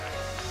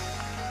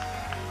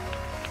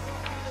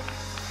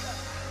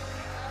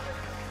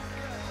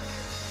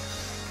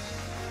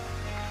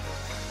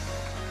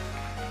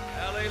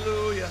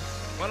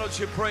don't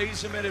you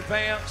praise Him in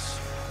advance?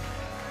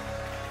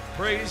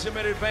 Praise Him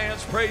in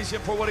advance. Praise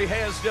Him for what He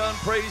has done.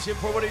 Praise Him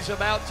for what He's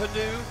about to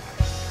do.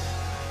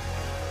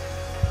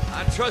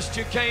 I trust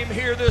you came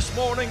here this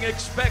morning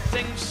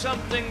expecting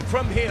something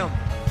from Him.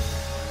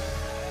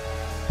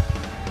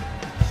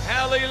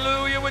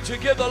 Hallelujah. Would you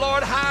give the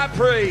Lord high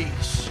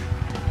praise?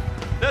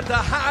 Let the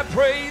high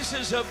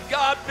praises of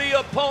God be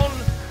upon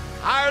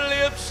our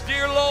lips,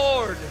 dear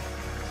Lord.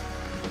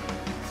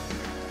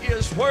 He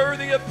is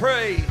worthy of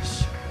praise.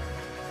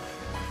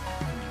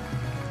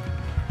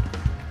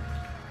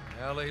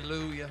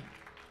 Hallelujah.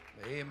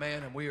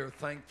 Amen. And we are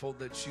thankful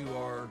that you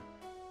are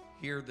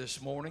here this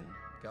morning.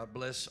 God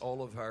bless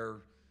all of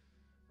our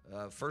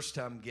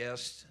first-time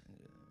guests.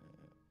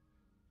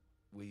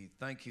 We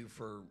thank you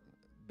for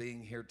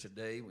being here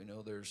today. We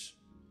know there's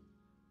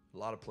a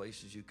lot of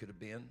places you could have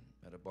been,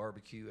 at a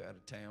barbecue, out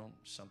of town,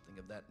 something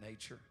of that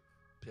nature,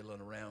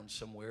 piddling around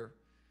somewhere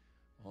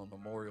on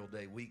Memorial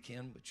Day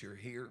weekend, but you're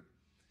here.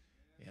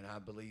 And I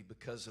believe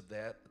because of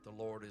that, the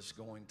Lord is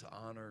going to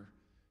honor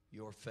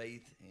your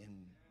faith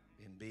in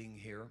being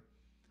here.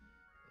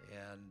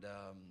 And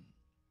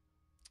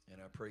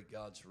I pray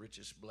God's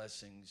richest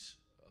blessings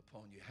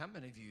upon you. How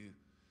many of you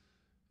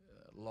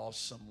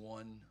lost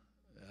someone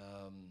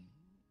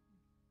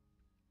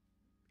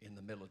in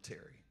the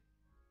military?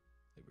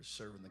 They were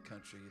serving the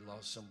country. You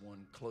lost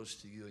someone close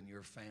to you and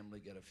your family.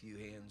 Got a few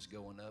hands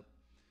going up.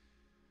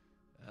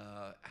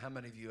 How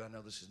many of you, I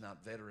know this is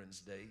not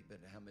Veterans Day, but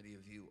how many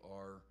of you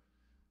are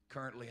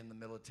currently in the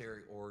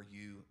military or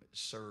you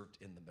served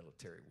in the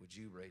military? Would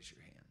you raise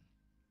your hand?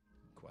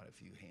 Quite a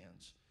few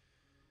hands.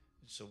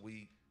 So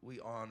we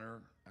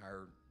honor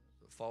our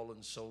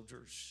fallen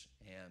soldiers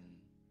and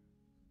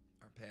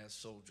our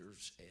past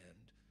soldiers and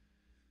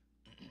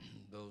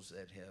those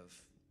that have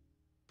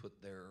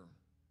put their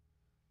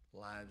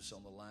lives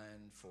on the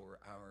line for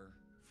our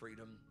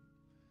freedom.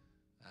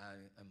 I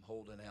am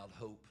holding out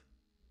hope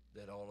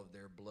that all of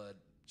their blood,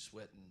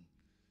 sweat, and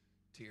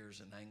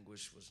tears and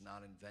anguish was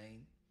not in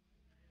vain.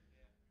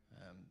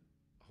 I'm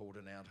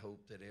holding out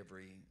hope that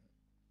every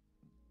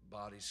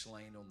body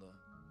slain on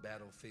the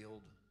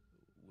battlefield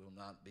will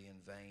not be in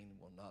vain,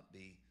 will not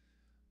be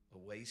a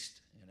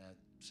waste. And I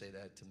say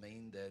that to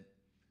mean that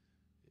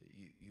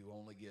you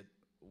only get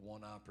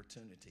one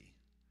opportunity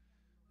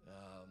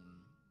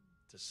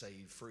to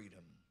save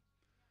freedom.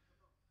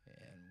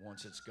 And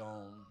once it's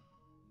gone,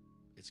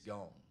 it's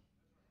gone.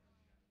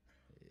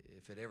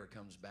 If it ever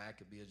comes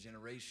back, it'll be a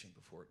generation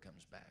before it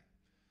comes back.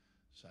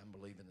 So I'm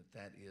believing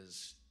that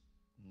is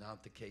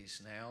not the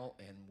case now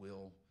and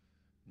will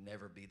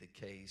never be the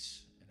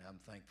case. And I'm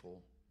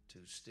thankful to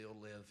still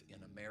live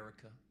in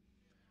America.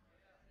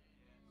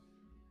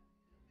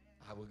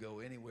 I would go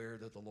anywhere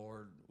that the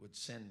Lord would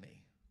send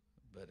me,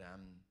 but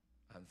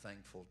I'm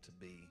thankful to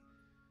be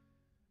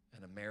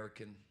an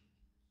American.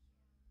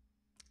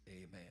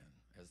 Amen.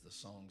 As the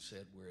song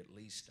said, where at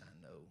least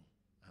I know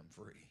I'm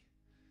free.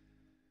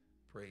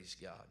 Praise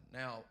God.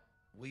 Now,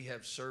 we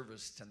have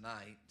service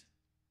tonight,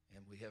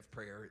 and we have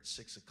prayer at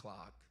 6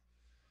 o'clock.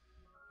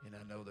 And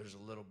I know there's a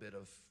little bit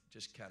of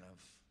just kind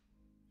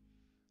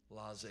of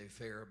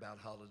laissez-faire about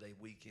holiday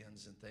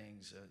weekends and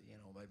things.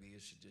 Maybe you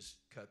should just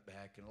cut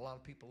back. And a lot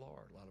of people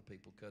are. A lot of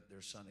people cut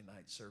their Sunday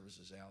night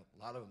services out.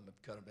 A lot of them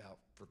have cut them out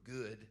for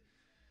good.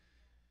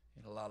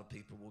 And a lot of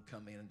people will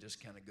come in and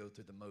just kind of go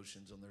through the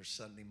motions on their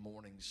Sunday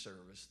morning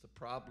service. The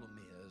problem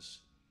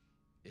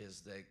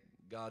is that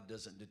God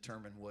doesn't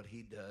determine what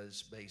He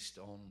does based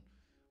on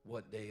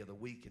what day of the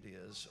week it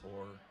is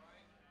or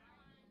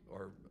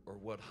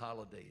what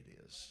holiday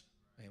it is.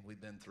 And we've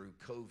been through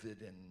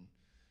COVID and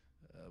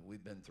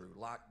we've been through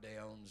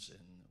lockdowns and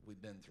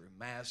we've been through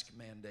mask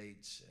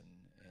mandates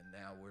and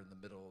now we're in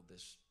the middle of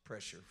this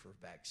pressure for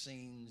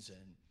vaccines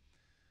and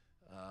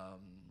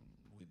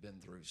we've been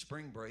through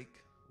spring break.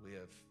 We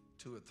have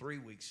 2 or 3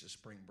 weeks of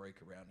spring break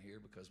around here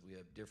because we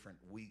have different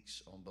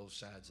weeks on both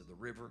sides of the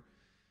river.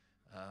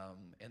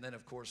 And then,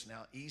 of course,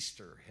 now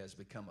Easter has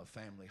become a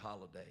family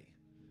holiday.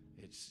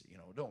 It's,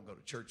 don't go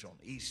to church on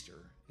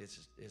Easter.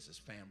 It's this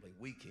family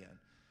weekend.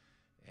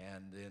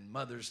 And then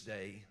Mother's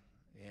Day,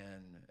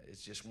 and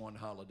it's just one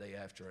holiday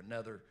after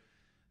another.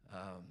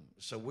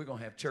 So we're going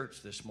to have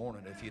church this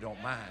morning, if you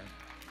don't mind.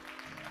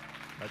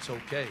 That's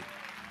okay.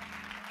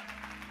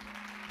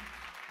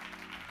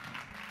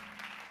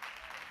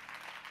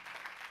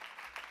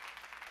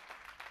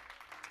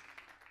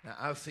 Now,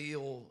 I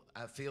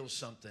feel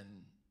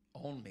something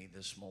on me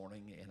this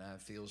morning, and I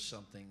feel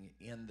something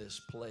in this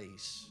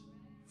place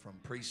from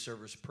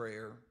pre-service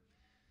prayer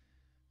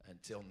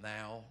until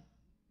now.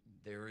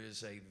 There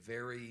is a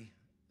very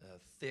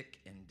thick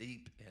and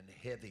deep and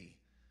heavy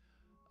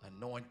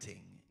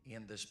anointing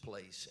in this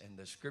place, and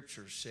the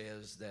scripture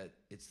says that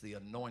it's the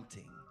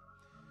anointing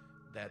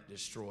that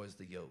destroys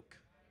the yoke.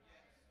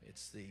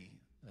 It's the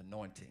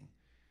anointing.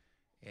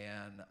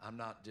 And I'm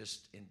not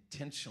just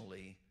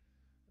intentionally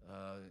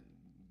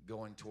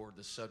going toward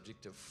the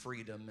subject of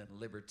freedom and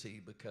liberty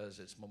because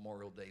it's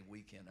Memorial Day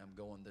weekend. I'm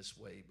going this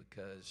way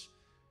because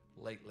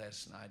late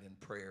last night in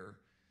prayer,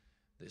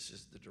 this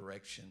is the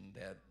direction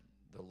that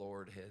the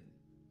Lord had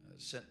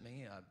sent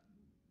me. I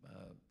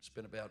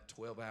spent about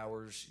 12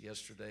 hours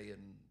yesterday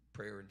in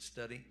prayer and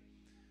study,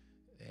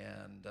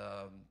 and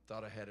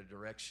thought I had a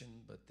direction,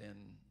 but then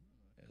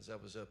as I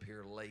was up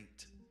here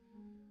late,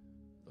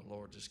 the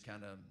Lord just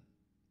kind of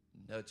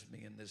nudged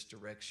me in this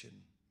direction.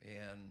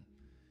 And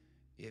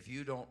if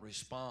you don't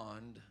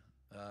respond,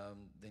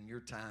 then your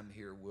time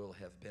here will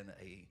have been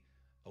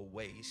a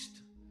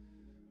waste.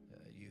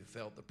 You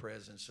felt the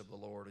presence of the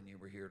Lord and you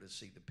were here to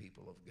see the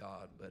people of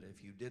God. But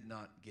if you did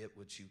not get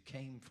what you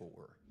came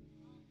for,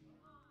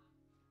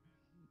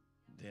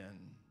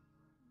 then,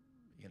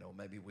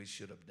 maybe we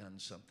should have done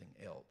something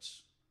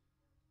else.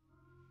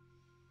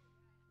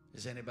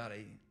 Is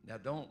anybody, now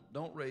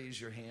don't raise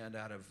your hand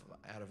out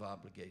of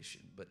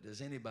obligation, but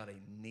does anybody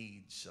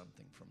need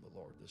something from the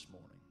Lord this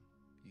morning?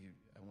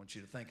 I want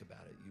you to think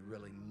about it. You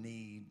really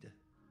need,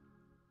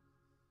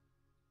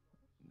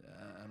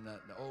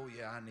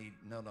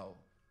 no.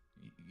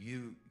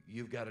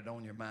 You've got it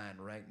on your mind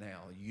right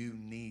now. You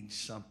need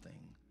something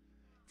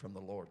from the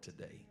Lord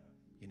today.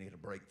 You need a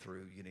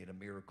breakthrough. You need a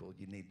miracle.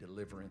 You need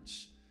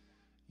deliverance.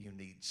 You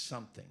need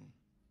something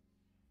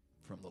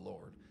from the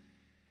Lord.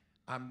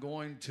 I'm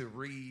going to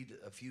read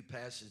a few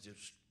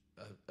passages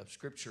of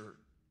Scripture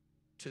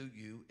to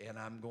you, and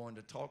I'm going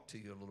to talk to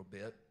you a little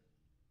bit,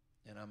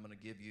 and I'm going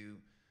to give you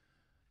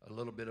a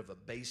little bit of a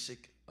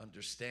basic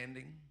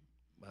understanding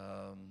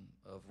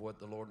of what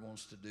the Lord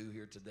wants to do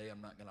here today.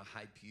 I'm not going to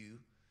hype you.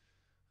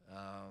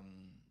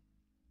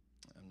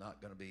 I'm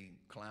not going to be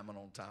climbing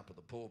on top of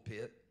the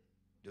pulpit,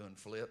 doing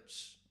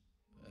flips,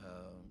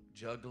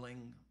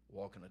 juggling,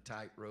 walking a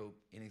tightrope,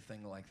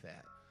 anything like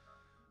that.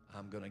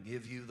 I'm going to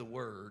give you the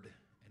word,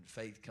 and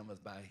faith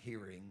cometh by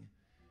hearing,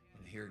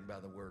 and hearing by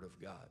the word of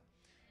God.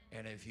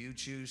 And if you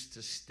choose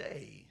to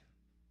stay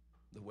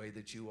the way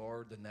that you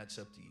are, then that's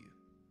up to you.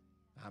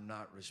 I'm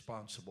not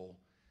responsible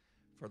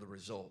for the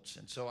results.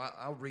 And so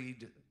I'll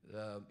read,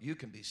 you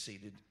can be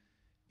seated,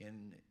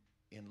 in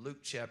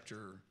Luke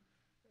chapter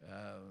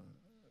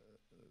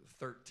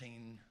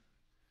 13,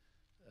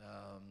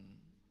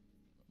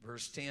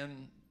 verse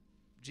 10.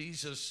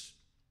 Jesus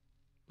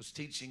was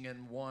teaching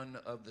in one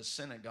of the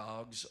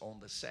synagogues on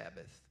the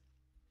Sabbath.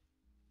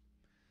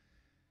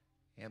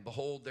 And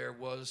behold, there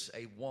was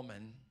a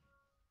woman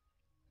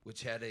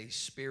which had a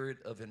spirit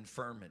of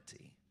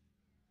infirmity.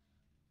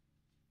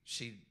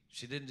 She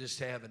didn't just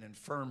have an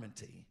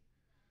infirmity,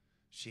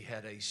 she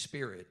had a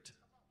spirit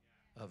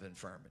of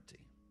infirmity.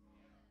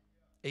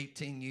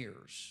 18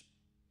 years.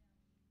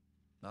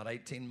 Not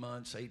 18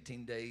 months,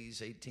 18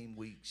 days, 18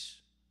 weeks.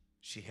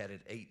 She had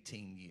it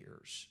 18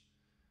 years.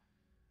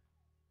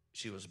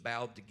 She was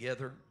bowed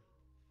together,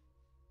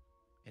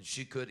 and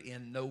she could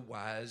in no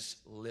wise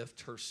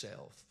lift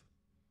herself.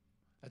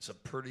 That's a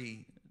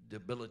pretty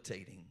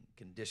debilitating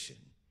condition.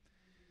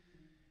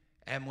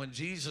 And when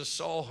Jesus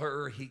saw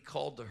her, he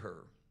called to her.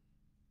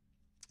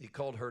 He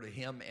called her to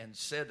him and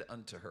said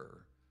unto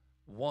her,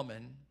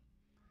 Woman,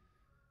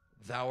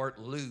 thou art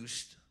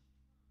loosed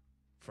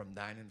from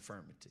thine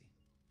infirmity.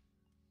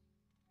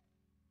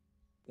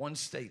 One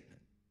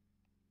statement.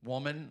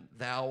 Woman,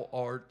 thou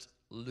art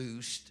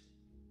loosed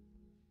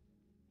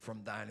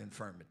from thine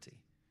infirmity.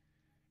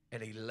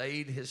 And he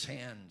laid his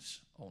hands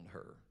on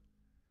her.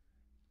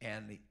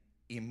 And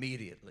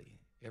immediately,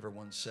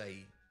 everyone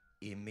say,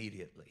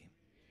 immediately.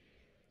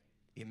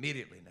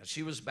 Immediately. Now,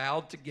 she was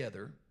bowed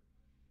together.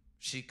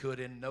 She could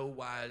in no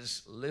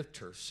wise lift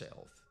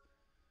herself.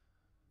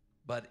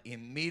 But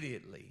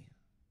immediately,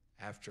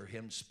 after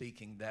him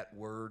speaking that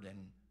word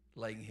and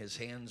laying his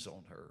hands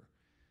on her,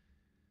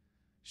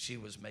 she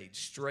was made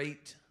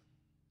straight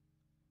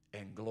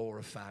and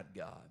glorified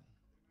God.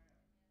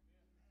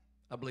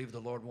 I believe the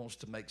Lord wants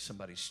to make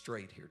somebody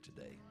straight here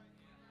today.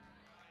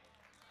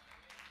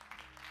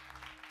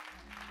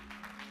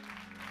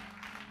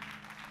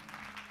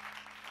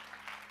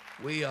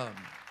 We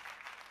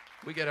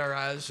get our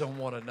eyes on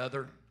one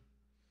another.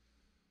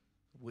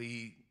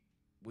 We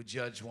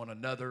judge one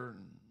another,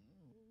 and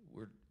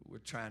we're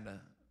trying to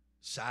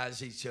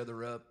size each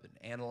other up and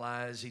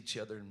analyze each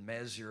other and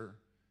measure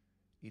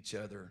each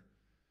other.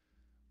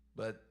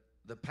 But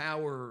the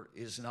power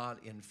is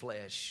not in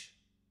flesh.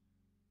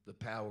 The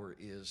power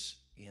is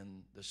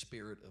in the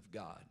Spirit of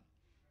God,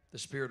 the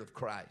Spirit of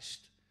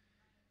Christ.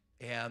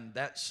 And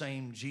that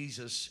same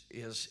Jesus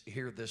is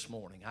here this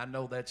morning. I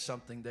know that's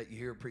something that you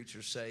hear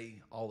preachers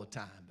say all the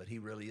time, but he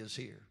really is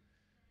here.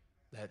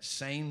 That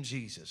same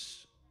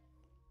Jesus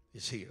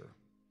is here.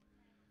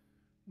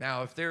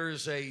 Now, if there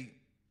is a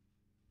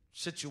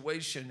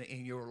situation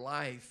in your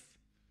life,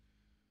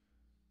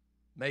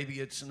 maybe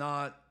it's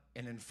not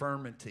an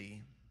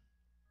infirmity,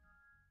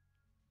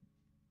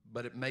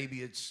 but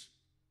maybe it's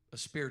a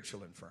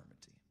spiritual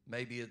infirmity.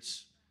 Maybe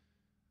it's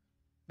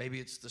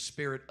the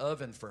spirit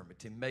of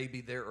infirmity.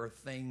 Maybe there are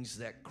things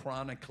that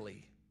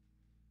chronically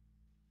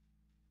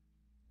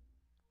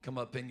come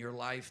up in your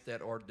life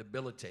that are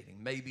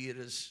debilitating. Maybe it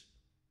is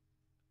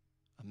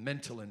a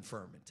mental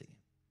infirmity.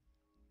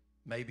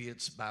 Maybe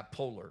it's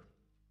bipolar.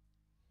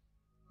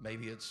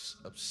 Maybe it's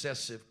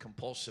obsessive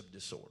compulsive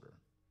disorder.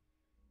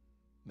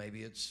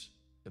 Maybe it's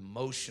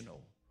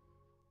emotional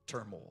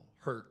turmoil,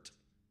 hurt,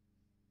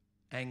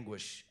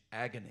 anguish,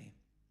 agony.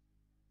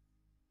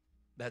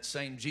 That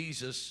same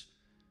Jesus,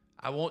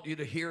 I want you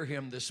to hear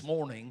him this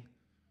morning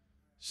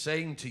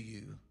saying to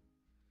you,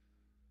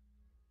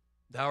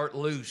 thou art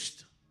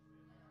loosed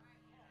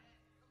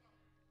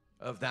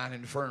of thine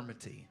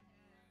infirmity.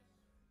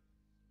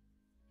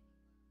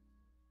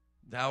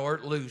 Thou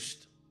art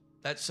loosed.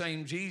 That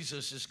same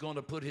Jesus is going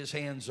to put his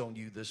hands on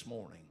you this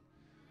morning.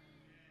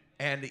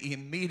 And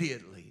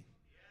immediately,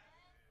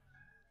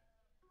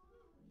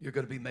 you're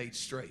going to be made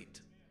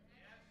straight.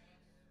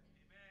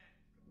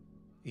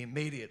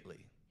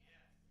 Immediately.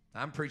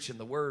 I'm preaching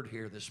the word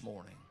here this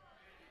morning.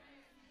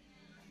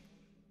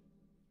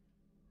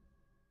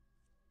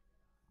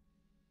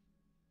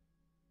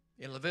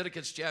 In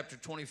Leviticus chapter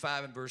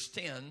 25 and verse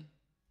 10,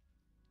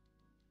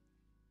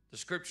 the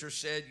scripture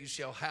said, you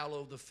shall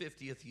hallow the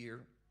 50th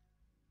year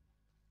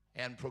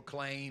and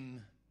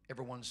proclaim,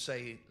 everyone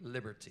say,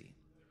 liberty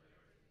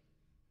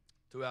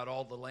throughout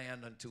all the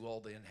land unto all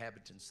the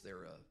inhabitants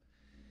thereof.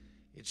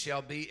 It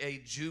shall be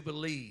a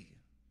jubilee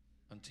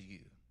unto you.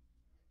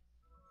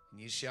 And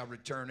ye shall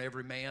return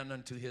every man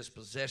unto his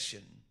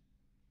possession,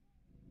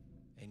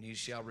 and ye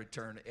shall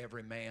return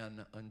every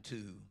man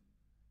unto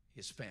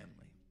his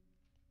family.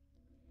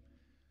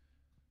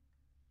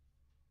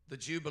 The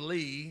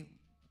Jubilee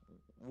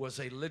was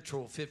a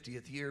literal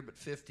 50th year, but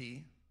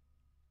 50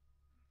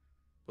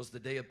 was the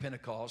day of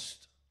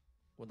Pentecost.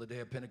 When the day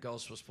of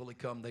Pentecost was fully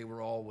come, they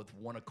were all with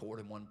one accord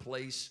in one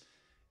place,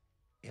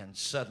 and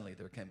suddenly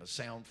there came a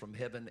sound from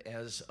heaven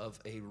as of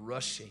a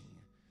rushing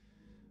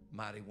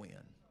mighty wind.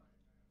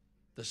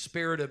 The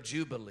spirit of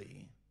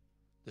Jubilee,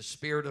 the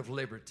spirit of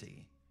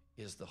liberty,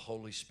 is the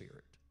Holy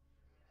Spirit.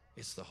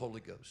 It's the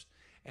Holy Ghost.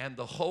 And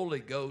the Holy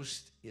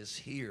Ghost is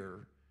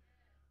here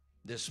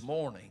this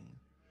morning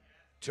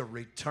to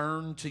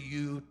return to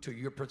you to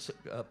your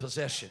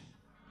possession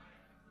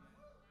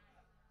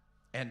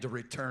and to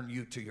return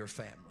you to your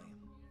family.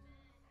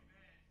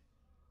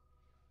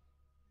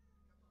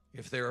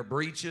 If there are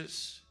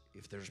breaches,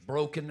 if there's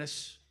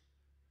brokenness,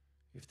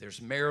 if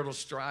there's marital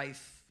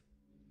strife,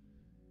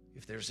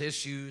 if there's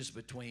issues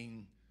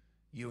between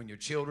you and your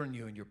children,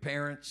 you and your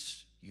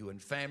parents, you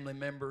and family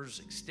members,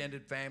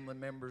 extended family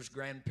members,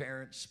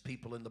 grandparents,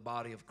 people in the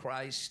body of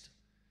Christ,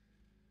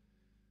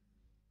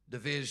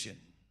 division,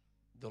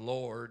 the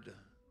Lord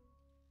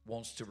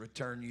wants to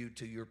return you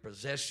to your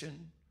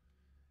possession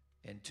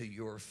and to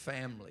your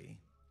family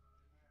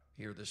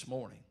here this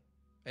morning.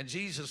 And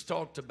Jesus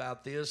talked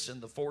about this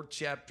in the 4th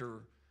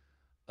chapter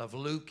of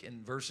Luke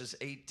in verses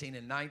 18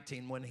 and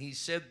 19 when he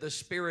said, the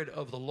Spirit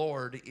of the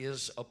Lord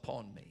is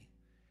upon me.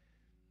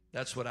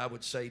 That's what I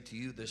would say to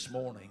you this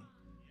morning.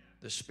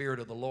 The Spirit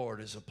of the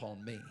Lord is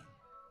upon me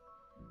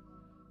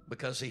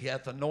because he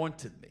hath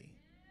anointed me.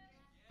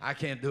 I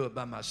can't do it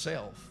by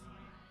myself,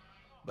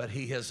 but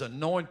he has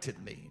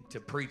anointed me to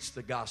preach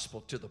the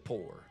gospel to the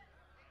poor.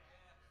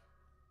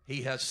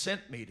 He has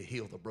sent me to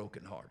heal the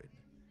brokenhearted,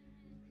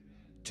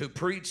 to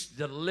preach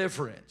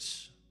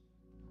deliverance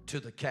to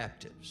the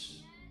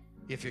captives.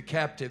 If you're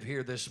captive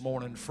here this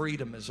morning,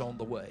 freedom is on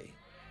the way.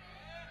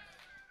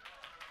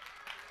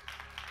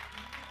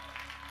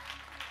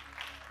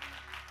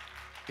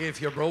 If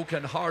you're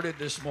brokenhearted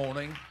this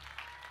morning,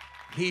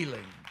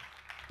 healing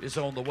is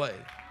on the way.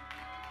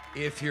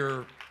 If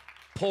you're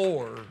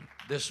poor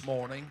this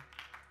morning,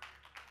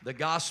 the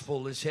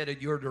gospel is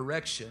headed your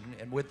direction,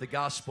 and with the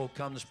gospel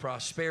comes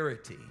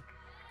prosperity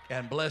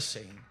and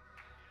blessing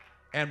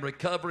and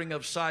recovering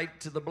of sight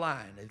to the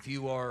blind. If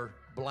you are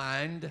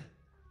blind,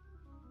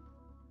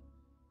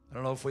 I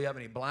don't know if we have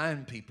any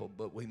blind people,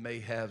 but we may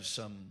have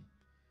some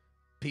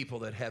people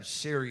that have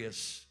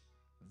serious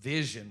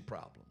vision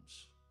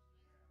problems.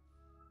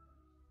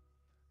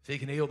 If he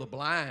can heal the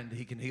blind,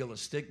 he can heal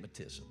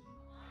astigmatism.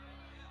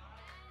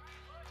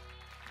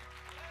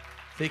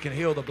 If he can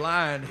heal the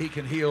blind, he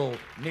can heal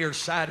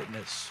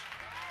nearsightedness.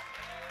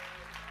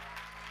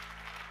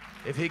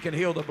 If he can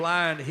heal the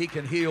blind, he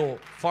can heal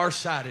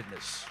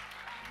farsightedness.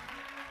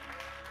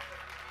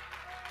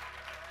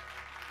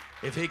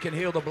 If he can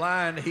heal the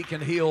blind, he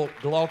can heal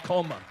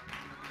glaucoma,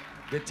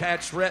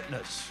 detached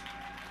retinas.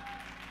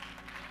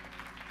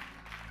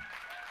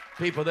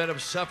 People that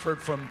have suffered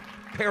from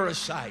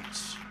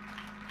parasites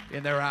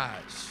in their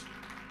eyes.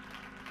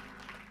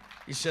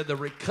 He said the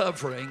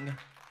recovering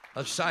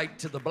of sight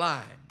to the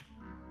blind.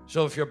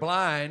 So if you're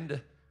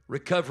blind,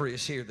 recovery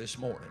is here this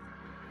morning.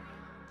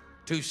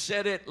 To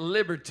set at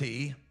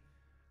liberty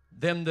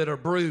them that are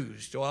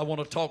bruised. Oh, I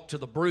want to talk to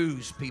the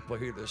bruised people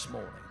here this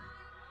morning.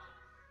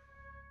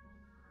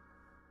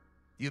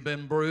 You've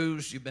been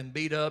bruised, you've been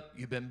beat up,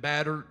 you've been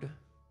battered.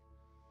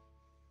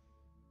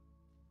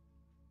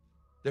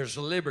 There's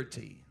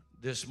liberty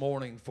this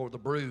morning for the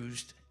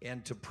bruised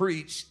and to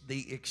preach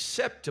the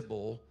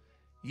acceptable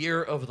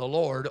year of the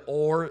Lord,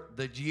 or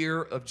the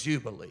year of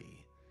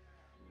Jubilee.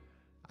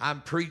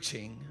 I'm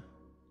preaching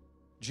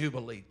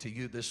Jubilee to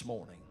you this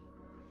morning.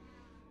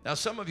 Now,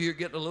 some of you are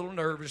getting a little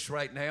nervous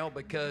right now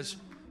because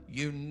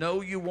you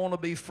know you want to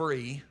be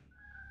free,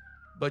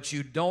 but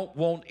you don't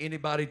want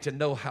anybody to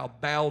know how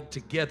bowed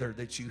together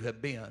that you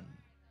have been.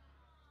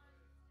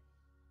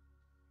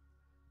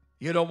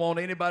 You don't want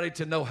anybody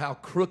to know how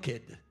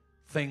crooked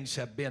things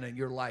have been in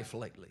your life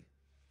lately.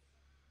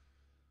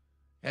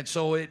 And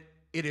so it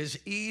is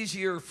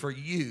easier for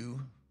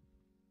you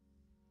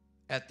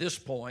at this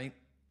point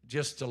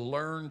just to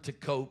learn to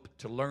cope,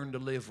 to learn to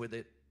live with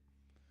it,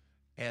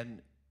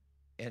 and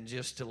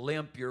just to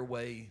limp your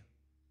way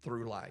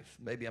through life.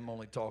 Maybe I'm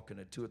only talking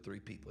to 2 or 3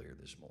 people here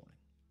this morning.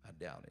 I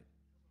doubt it.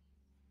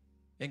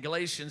 In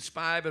Galatians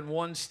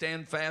 5:1,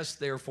 stand fast,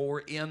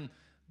 therefore, in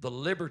the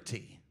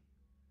liberty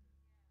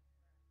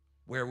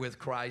wherewith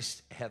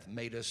Christ hath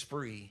made us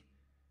free,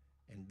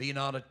 and be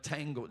not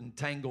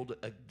entangled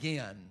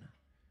again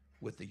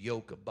with the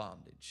yoke of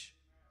bondage.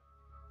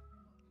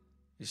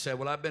 You say,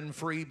 well, I've been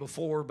free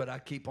before, but I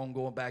keep on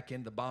going back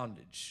into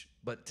bondage.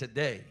 But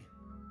today,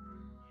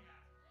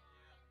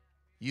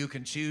 you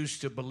can choose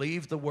to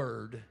believe the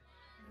word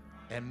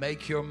and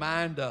make your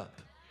mind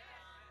up.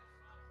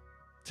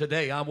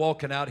 Today, I'm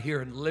walking out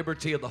here in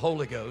liberty of the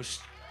Holy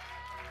Ghost,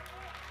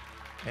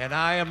 and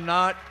I am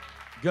not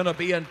going to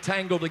be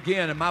entangled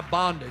again in my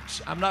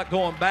bondage. I'm not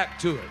going back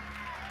to it.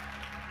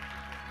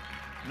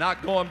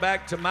 Not going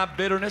back to my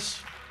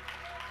bitterness.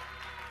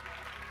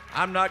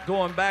 I'm not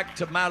going back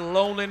to my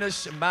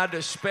loneliness and my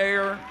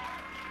despair,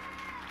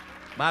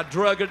 my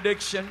drug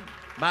addiction,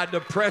 my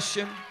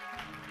depression.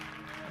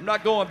 I'm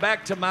not going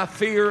back to my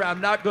fear. I'm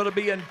not going to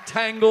be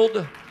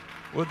entangled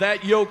with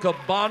that yoke of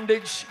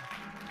bondage,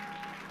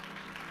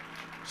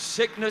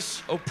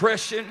 sickness,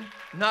 oppression.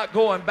 Not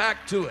going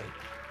back to it.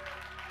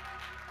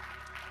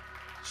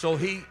 So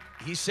he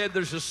said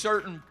there's a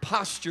certain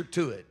posture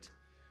to it.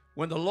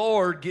 When the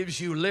Lord gives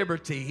you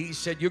liberty, he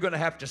said you're going to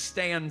have to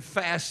stand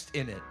fast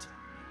in it.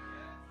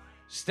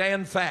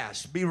 Stand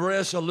fast. Be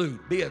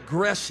resolute. Be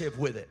aggressive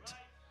with it.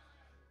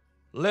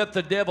 Let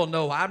the devil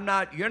know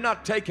you're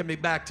not taking me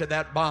back to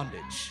that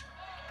bondage.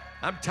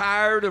 I'm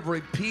tired of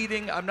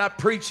repeating. I'm not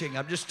preaching.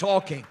 I'm just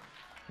talking.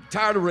 I'm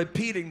tired of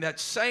repeating that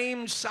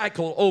same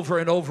cycle over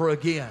and over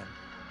again.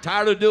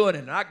 Tired of doing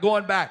it. Not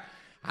going back.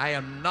 I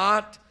am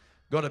not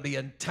going to be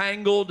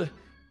entangled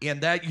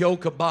in that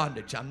yoke of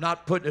bondage. I'm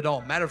not putting it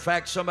on. Matter of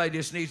fact, somebody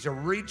just needs to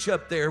reach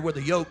up there where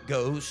the yoke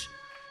goes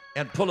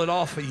and pull it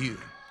off of you.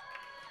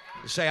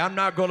 You say, I'm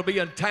not going to be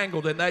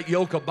entangled in that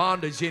yoke of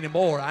bondage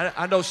anymore.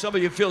 I know some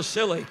of you feel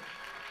silly,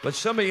 but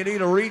some of you need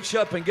to reach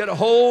up and get a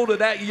hold of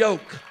that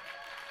yoke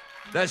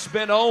that's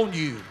been on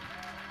you,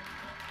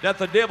 that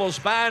the devil's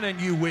binding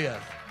you with,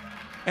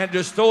 and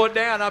just throw it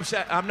down.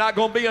 I'm not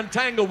going to be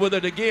entangled with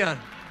it again.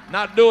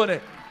 Not doing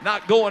it.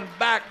 Not going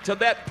back to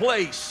that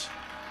place.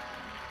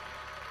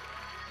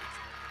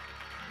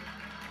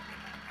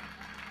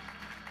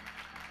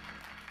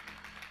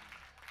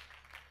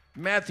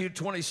 Matthew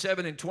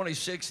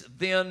 27:26,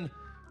 then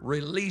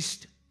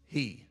released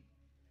he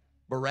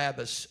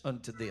Barabbas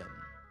unto them.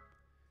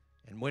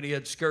 And when he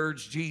had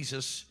scourged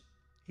Jesus,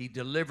 he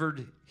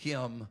delivered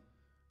him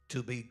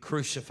to be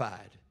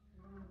crucified.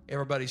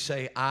 Everybody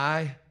say,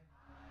 I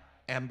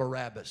am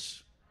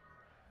Barabbas.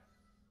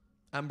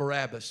 I'm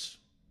Barabbas.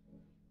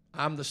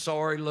 I'm the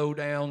sorry,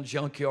 low-down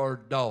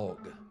junkyard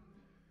dog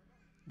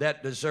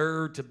that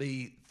deserved to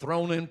be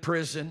thrown in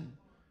prison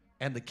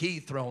and the key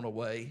thrown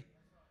away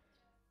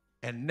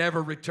and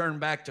never return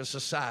back to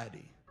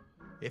society.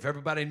 If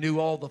everybody knew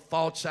all the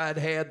thoughts I'd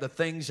had, the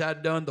things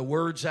I'd done, the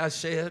words I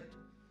said,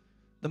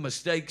 the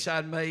mistakes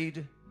I'd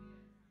made,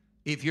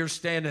 if you're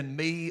standing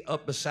me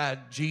up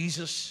beside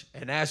Jesus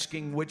and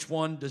asking which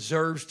one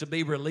deserves to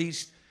be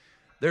released,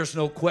 there's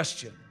no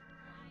question.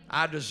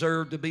 I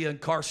deserve to be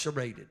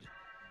incarcerated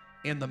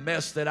in the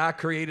mess that I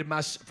created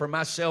for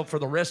myself for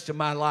the rest of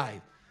my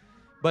life.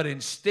 But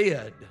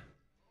instead,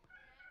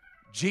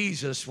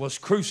 Jesus was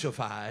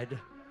crucified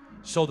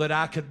so that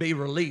I could be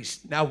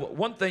released. Now,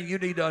 one thing you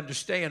need to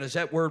understand is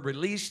that word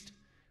released,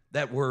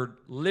 that word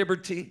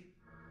liberty,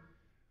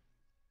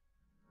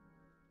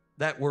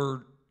 that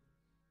word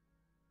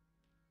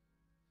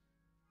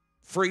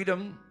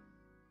freedom,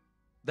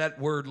 that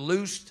word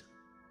loosed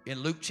in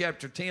Luke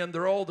chapter 10,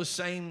 they're all the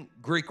same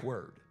Greek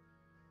word.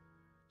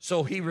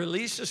 So he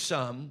releases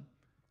some,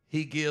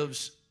 he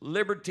gives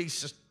liberty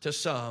to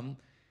some,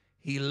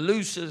 he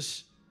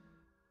looses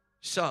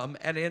some,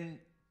 and in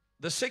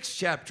the 6th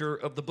chapter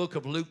of the book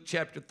of Luke,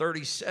 chapter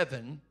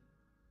 37,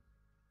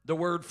 the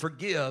word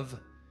forgive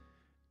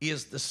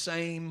is the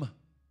same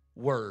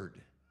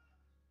word.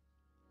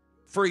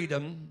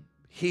 Freedom,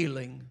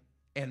 healing,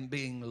 and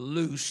being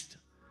loosed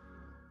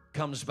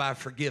comes by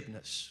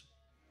forgiveness.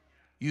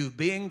 You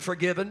being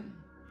forgiven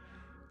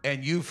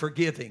and you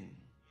forgiving.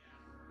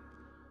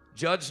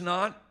 Judge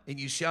not, and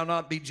you shall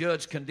not be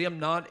judged. Condemn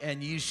not,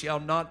 and you shall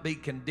not be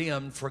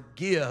condemned.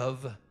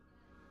 Forgive,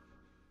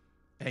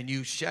 and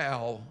you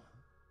shall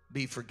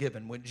be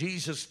forgiven. When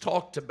Jesus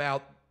talked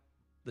about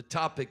the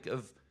topic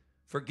of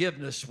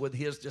forgiveness with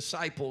his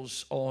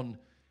disciples on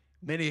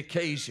many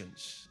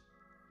occasions,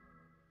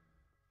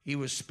 he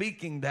was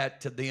speaking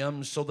that to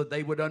them so that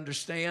they would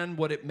understand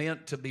what it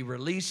meant to be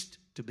released,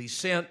 to be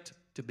sent,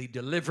 to be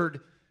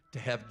delivered, to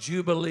have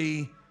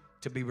Jubilee,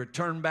 to be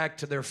returned back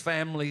to their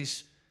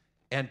families,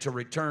 and to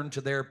return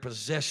to their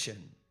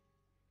possession.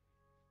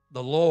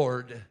 The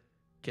Lord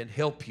can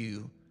help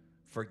you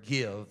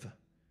forgive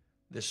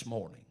this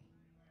morning.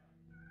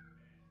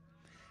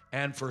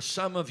 And for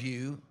some of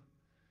you,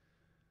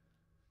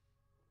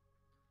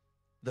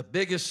 the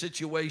biggest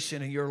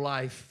situation in your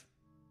life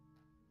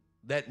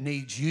that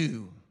needs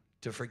you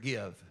to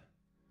forgive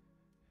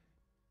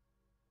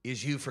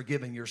is you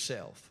forgiving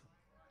yourself.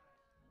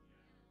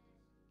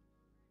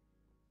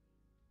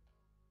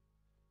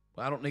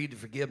 Well, I don't need to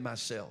forgive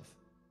myself.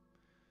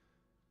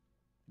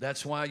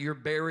 That's why you're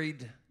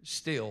buried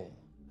still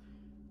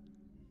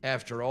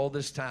after all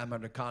this time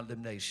under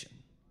condemnation.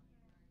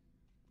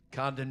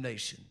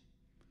 Condemnation.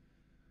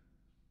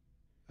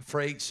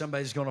 Afraid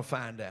somebody's going to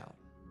find out.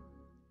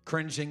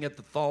 Cringing at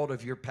the thought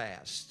of your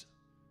past.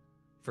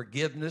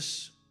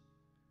 Forgiveness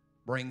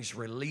brings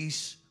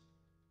release.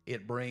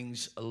 It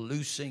brings a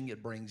loosing.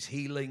 It brings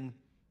healing.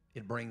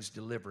 It brings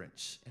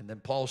deliverance. And then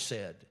Paul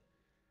said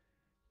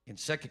in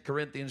 2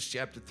 Corinthians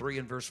chapter 3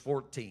 and verse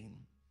 14,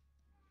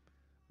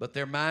 but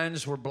their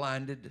minds were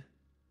blinded,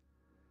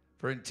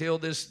 for until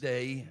this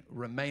day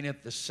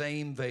remaineth the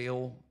same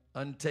veil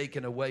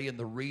untaken away in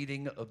the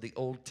reading of the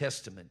Old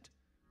Testament,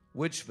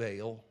 which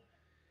veil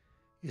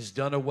is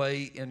done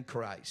away in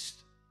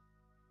Christ.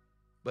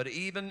 But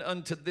even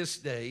unto this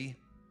day,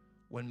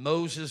 when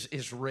Moses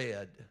is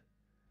read,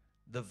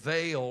 the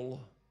veil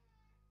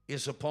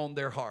is upon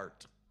their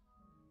heart.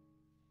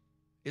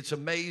 It's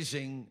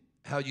amazing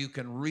how you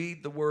can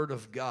read the Word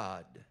of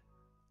God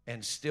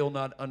and still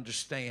not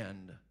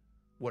understand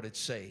what it's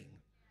saying.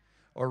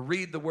 Or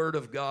read the Word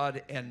of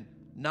God and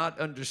not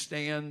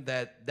understand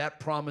that that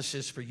promise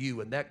is for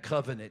you and that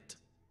covenant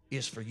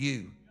is for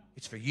you.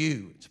 It's for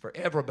you. It's for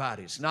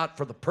everybody. It's not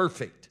for the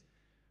perfect.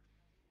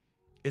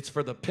 It's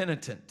for the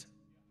penitent.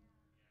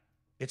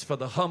 It's for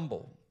the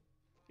humble.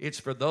 It's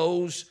for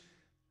those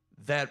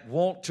that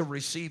want to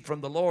receive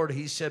from the Lord.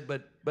 He said,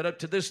 but up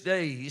to this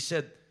day, he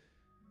said,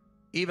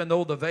 even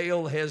though the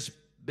veil has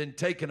been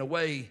taken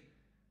away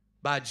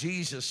by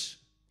Jesus,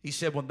 he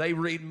said, when they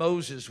read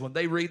Moses, when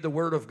they read the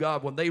Word of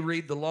God, when they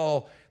read the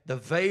law, the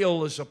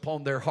veil is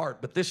upon their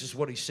heart. But this is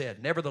what he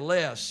said,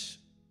 nevertheless,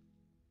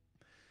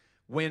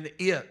 when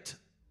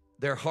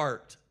their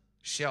heart,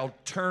 shall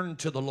turn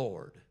to the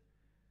Lord,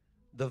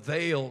 the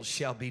veil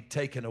shall be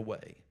taken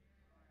away.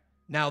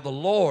 Now the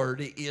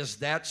Lord is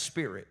that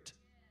Spirit,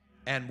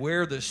 and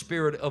where the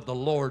Spirit of the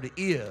Lord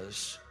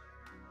is,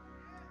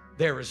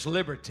 there is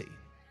liberty.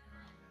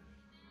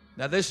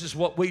 Now this is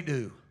what we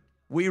do.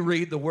 We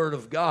read the Word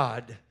of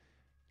God,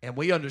 and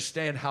we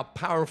understand how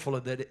powerful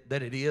that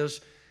it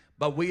is,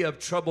 but we have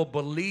trouble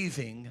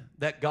believing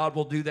that God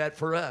will do that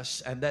for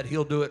us and that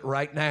He'll do it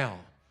right now.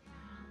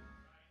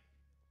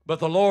 But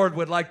the Lord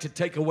would like to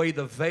take away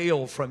the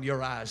veil from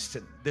your eyes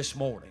this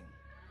morning.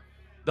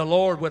 The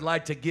Lord would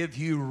like to give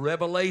you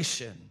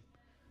revelation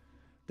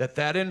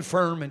that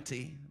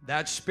infirmity,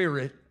 that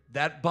spirit,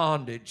 that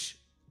bondage,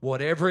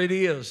 whatever it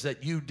is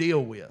that you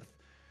deal with,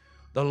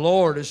 the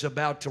Lord is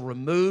about to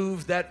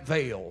remove that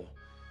veil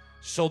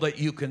so that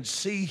you can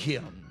see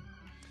Him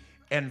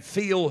and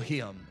feel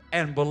Him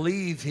and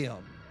believe Him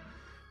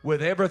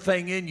with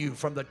everything in you,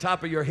 from the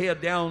top of your head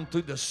down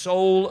through the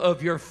sole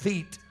of your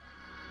feet,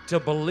 to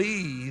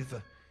believe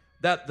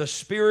that the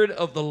Spirit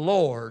of the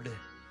Lord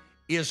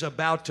is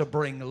about to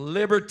bring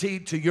liberty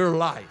to your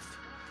life.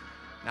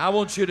 Now, I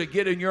want you to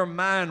get in your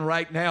mind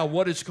right now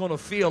what it's going to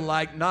feel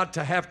like not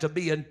to have to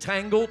be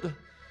entangled,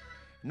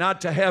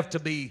 not to have to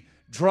be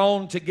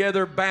drawn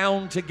together,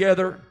 bound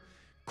together,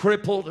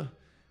 crippled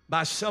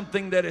by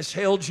something that has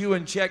held you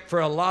in check for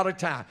a lot of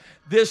time.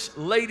 This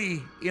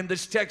lady in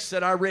this text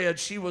that I read,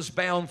 she was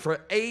bound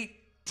for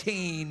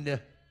 18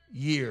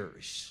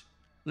 years.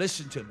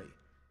 Listen to me,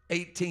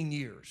 18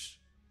 years.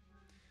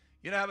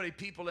 You know how many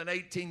people in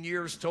 18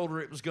 years told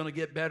her it was going to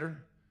get better?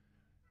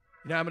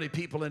 You know how many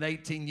people in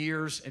 18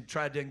 years and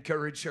tried to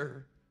encourage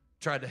her,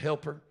 tried to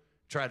help her,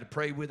 tried to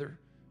pray with her,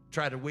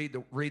 tried to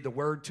read the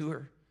Word to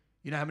her?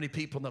 You know how many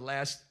people in the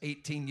last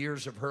 18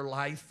 years of her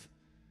life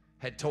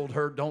had told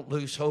her, don't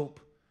lose hope,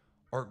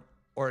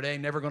 or it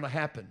ain't never going to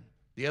happen?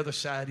 The other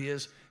side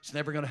is, it's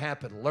never going to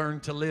happen. Learn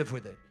to live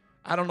with it.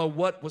 I don't know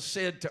what was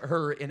said to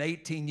her in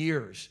 18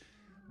 years,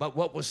 but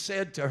what was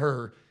said to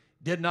her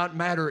did not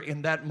matter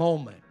in that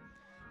moment,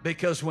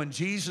 because when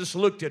Jesus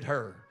looked at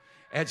her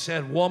and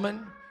said,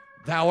 woman,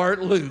 thou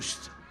art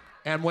loosed,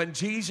 and when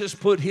Jesus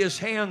put His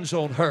hands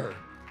on her,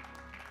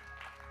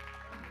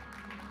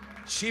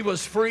 she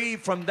was free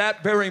from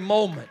that very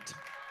moment.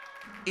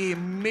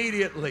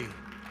 Immediately,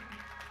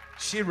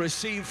 she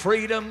received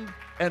freedom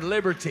and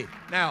liberty.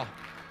 Now,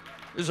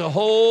 there's a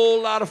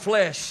whole lot of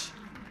flesh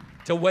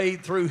to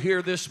wade through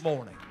here this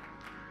morning.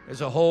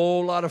 There's a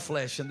whole lot of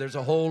flesh, and there's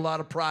a whole lot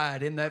of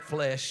pride in that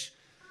flesh.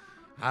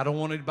 I don't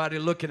want anybody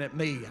looking at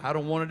me. I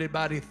don't want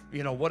anybody,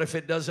 what if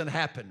it doesn't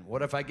happen?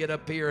 What if I get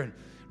up here and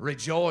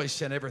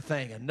rejoice and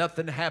everything and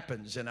nothing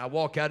happens, and I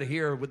walk out of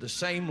here with the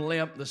same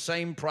limp, the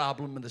same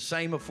problem, and the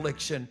same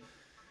affliction?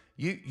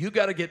 You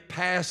got to get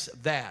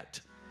past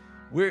that.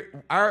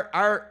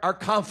 Our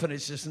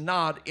confidence is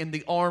not in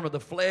the arm of the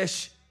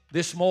flesh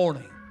this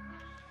morning.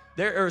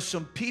 There are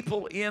some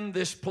people in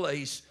this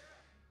place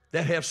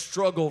that have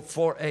struggled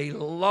for a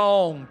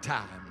long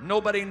time.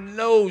 Nobody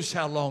knows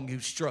how long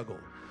you've struggled.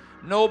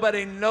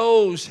 Nobody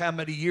knows how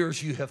many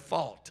years you have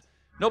fought.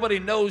 Nobody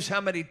knows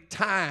how many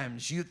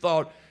times you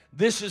thought,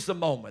 this is the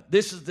moment,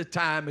 this is the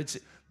time,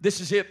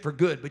 this is it for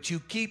good. But you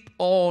keep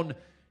on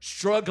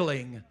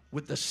struggling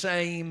with the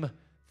same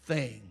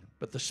thing.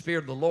 But the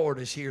Spirit of the Lord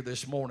is here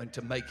this morning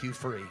to make you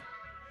free.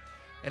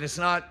 And it's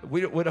not, we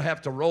don't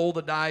have to roll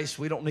the dice.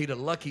 We don't need a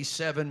lucky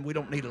 7. We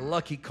don't need a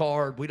lucky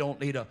card. We don't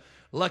need a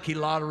lucky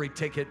lottery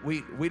ticket.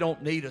 We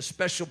don't need a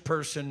special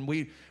person.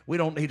 We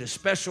don't need a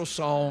special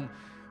song.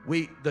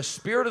 The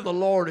Spirit of the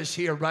Lord is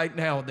here right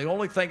now. And the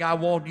only thing I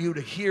want you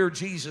to hear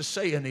Jesus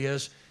saying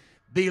is,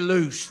 be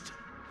loosed.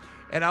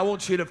 And I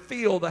want you to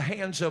feel the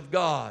hands of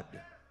God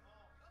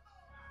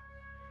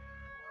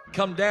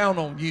come down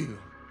on you.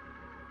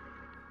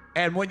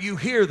 And when you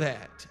hear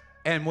that,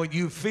 and when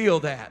you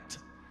feel that,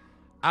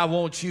 I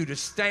want you to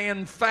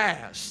stand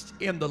fast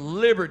in the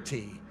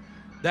liberty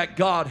that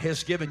God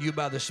has given you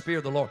by the Spirit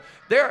of the Lord.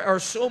 There are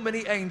so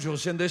many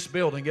angels in this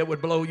building, it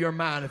would blow your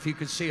mind if you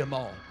could see them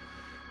all.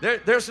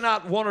 There's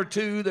not one or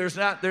two. There's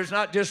not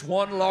just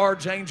one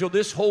large angel.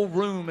 This whole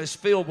room is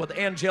filled with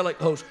angelic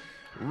hosts.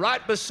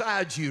 Right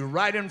beside you,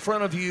 right in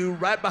front of you,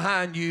 right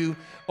behind you,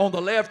 on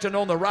the left and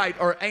on the right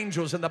are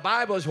angels. And the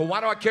Bible is, well,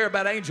 why do I care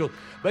about angels?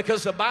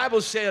 Because the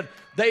Bible said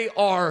they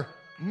are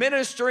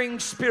ministering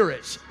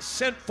spirits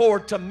sent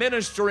forth to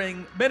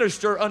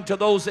minister unto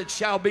those that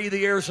shall be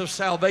the heirs of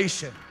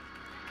salvation.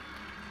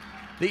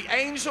 The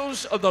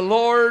angels of the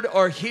Lord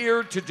are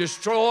here to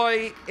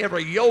destroy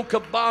every yoke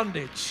of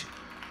bondage,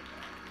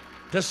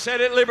 to set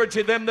at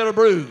liberty them that are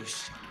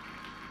bruised,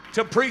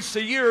 to preach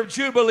the year of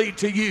Jubilee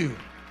to you.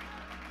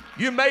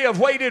 You may have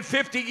waited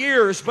 50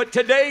 years, but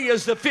today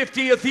is the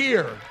 50th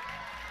year.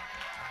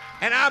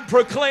 And I'm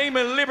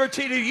proclaiming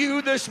liberty to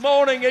you this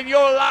morning in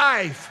your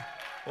life.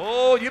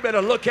 Oh, you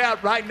better look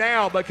out right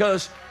now,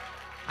 because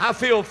I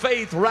feel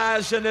faith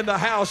rising in the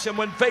house. And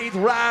when faith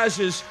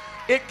rises,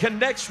 it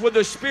connects with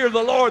the Spirit of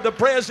the Lord, the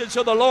presence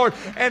of the Lord,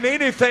 and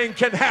anything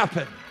can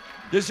happen.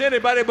 Does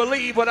anybody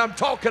believe what I'm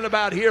talking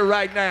about here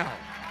right now?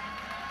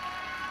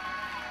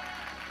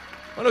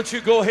 Why don't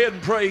you go ahead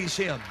and praise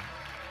Him?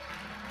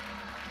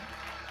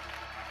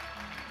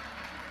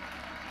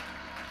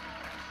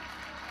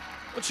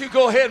 Why don't you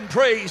go ahead and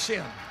praise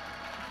Him?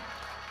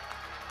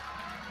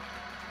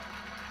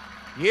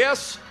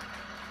 Yes?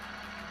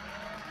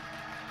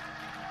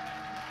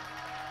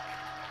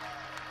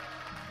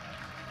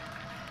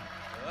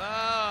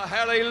 Ah,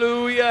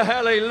 hallelujah,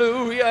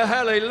 hallelujah,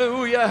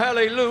 hallelujah,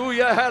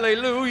 hallelujah,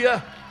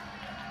 hallelujah.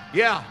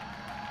 Yeah.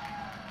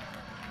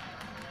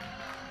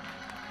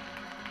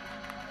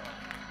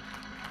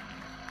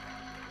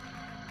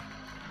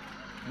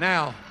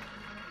 Now,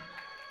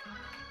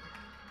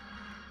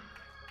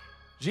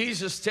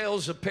 Jesus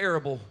tells a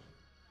parable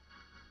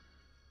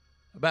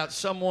about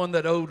someone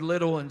that owed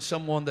little and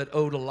someone that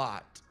owed a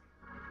lot.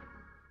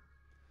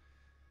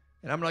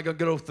 And I'm not going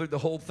to go through the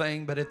whole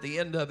thing, but at the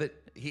end of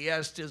it, He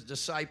asked His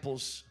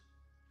disciples,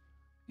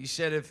 He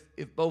said,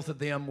 if both of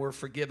them were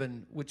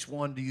forgiven, which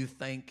one do you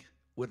think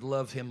would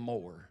love Him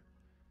more?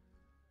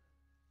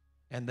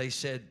 And they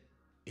said,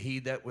 he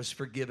that was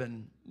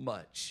forgiven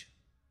much.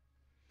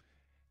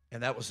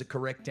 And that was the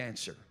correct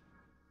answer.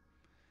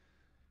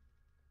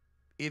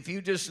 If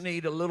you just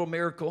need a little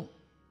miracle,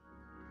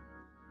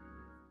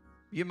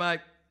 you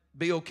might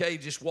be okay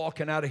just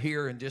walking out of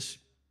here and this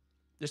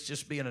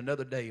just being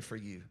another day for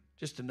you.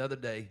 Just another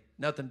day.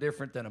 Nothing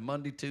different than a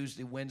Monday,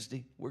 Tuesday,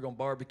 Wednesday. We're going to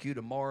barbecue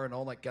tomorrow and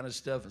all that kind of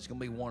stuff. It's going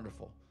to be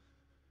wonderful.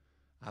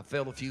 I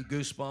felt a few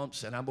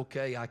goosebumps and I'm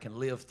okay. I can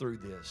live through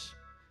this.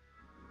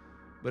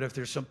 But if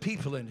there's some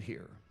people in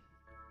here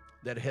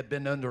that have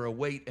been under a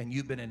weight and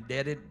you've been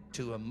indebted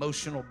to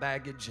emotional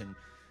baggage and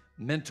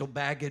mental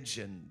baggage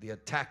and the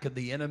attack of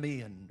the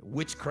enemy and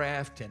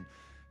witchcraft and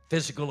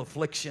physical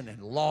affliction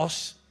and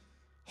loss,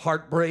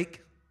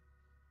 heartbreak,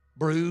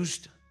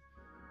 bruised.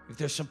 If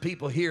there's some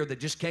people here that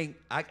just can't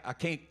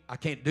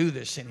do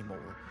this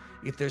anymore.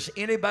 If there's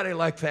anybody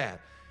like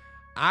that,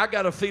 I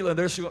got a feeling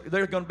there's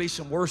going to be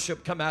some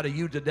worship come out of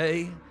you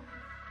today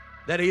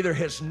that either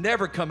has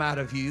never come out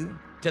of you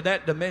to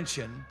that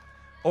dimension,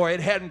 or it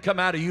hadn't come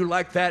out of you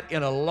like that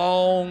in a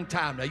long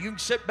time. Now, you can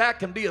sit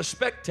back and be a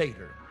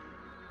spectator,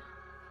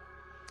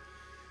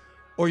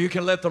 or you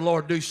can let the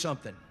Lord do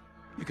something.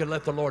 You can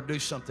let the Lord do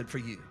something for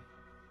you.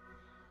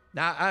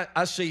 Now,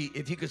 I see,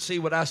 if you could see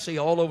what I see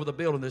all over the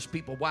building, there's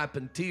people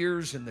wiping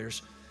tears, and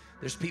there's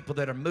people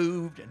that are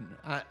moved, and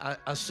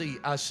I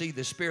see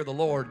the Spirit of the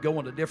Lord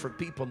going to different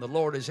people, and the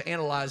Lord is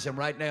analyzing them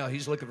right now.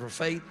 He's looking for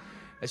faith.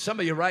 And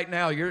some of you right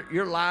now,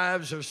 your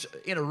lives are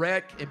in a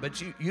wreck,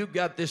 but you've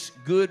got this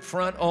good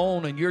front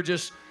on, and you're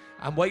just,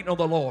 I'm waiting on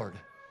the Lord.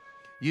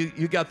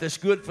 You got this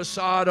good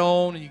facade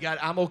on, and you got,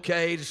 I'm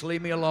okay, just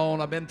leave me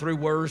alone. I've been through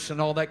worse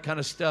and all that kind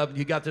of stuff. And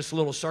you got this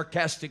little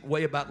sarcastic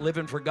way about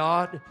living for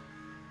God.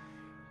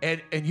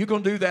 And you're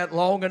going to do that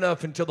long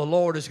enough until the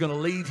Lord is going to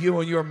leave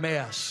you in your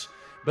mess.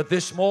 But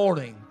this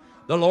morning,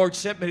 the Lord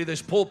sent me to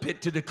this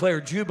pulpit to declare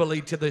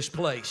Jubilee to this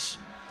place.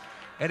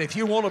 And if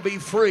you want to be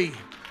free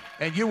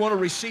and you want to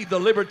receive the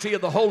liberty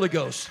of the Holy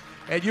Ghost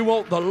and you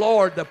want the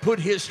Lord to put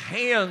His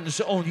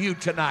hands on you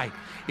tonight,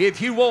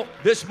 if you want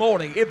this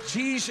morning, if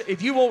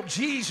you want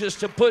Jesus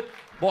to put,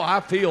 boy, I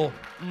feel,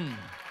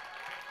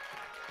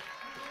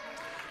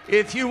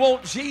 if you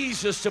want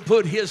Jesus to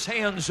put His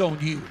hands on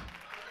you,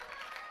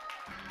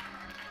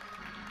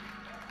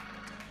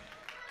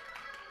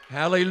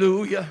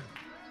 hallelujah.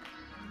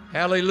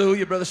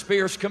 Hallelujah. Brother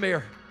Spears, come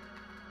here.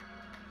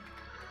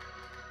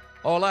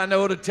 All I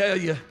know to tell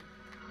you,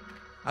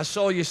 I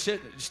saw you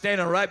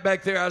standing right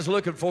back there. I was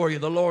looking for you.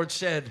 The Lord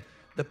said,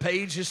 the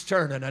page is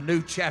turning. A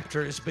new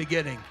chapter is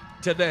beginning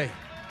today.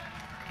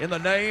 In the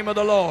name of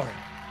the Lord.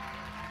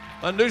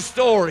 A new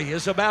story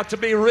is about to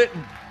be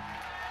written.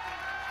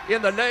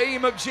 In the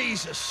name of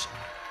Jesus.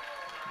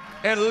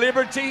 And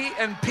liberty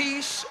and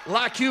peace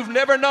like you've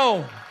never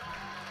known.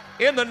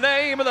 In the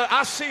name of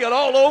I see it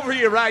all over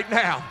you right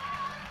now.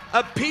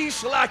 A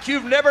peace like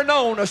you've never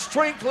known. A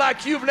strength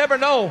like you've never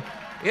known.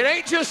 It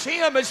ain't just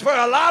Him. It's for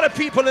a lot of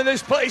people in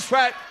this place,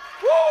 right?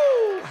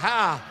 Woo!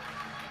 Ha!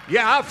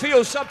 Yeah, I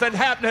feel something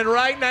happening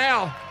right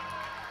now.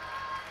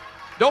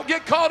 Don't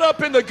get caught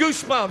up in the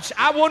goosebumps.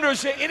 I wonder,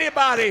 is there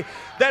anybody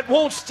that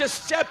wants to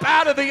step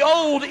out of the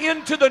old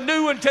into the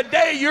new? And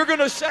today you're going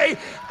to say,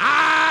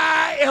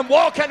 I am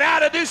walking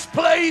out of this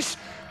place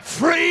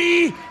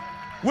free,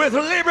 with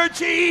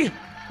liberty,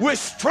 with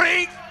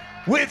strength,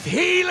 with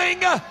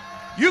healing.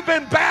 You've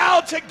been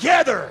bound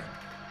together.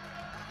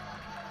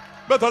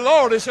 But the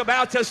Lord is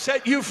about to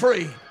set you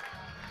free.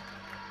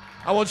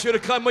 I want you to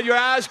come with your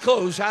eyes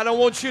closed. I don't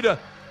want you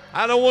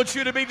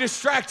to be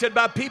distracted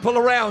by people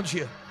around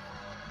you.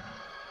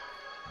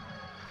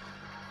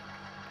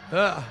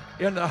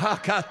 In the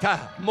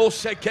hakata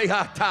moseke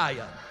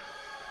hataya.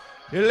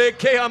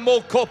 Ilekea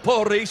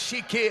mokopori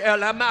shiki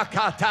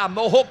elamakata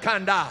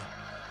mohokanda.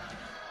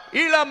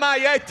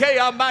 Ilamayete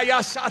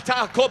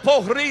amayasata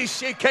kopori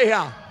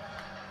shikea.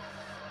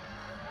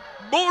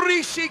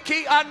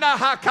 Burishiki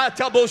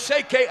anahakata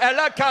boseke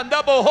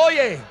elakanda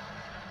bohoye.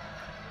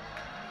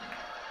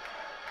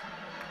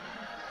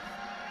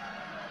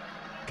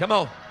 Come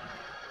on.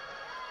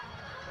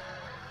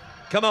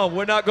 Come on,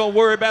 we're not going to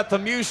worry about the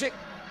music.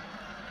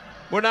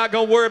 We're not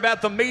going to worry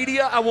about the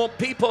media. I want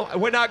people.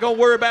 We're not going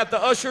to worry about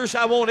the ushers.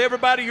 I want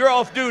everybody. You're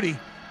off duty.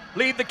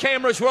 Leave the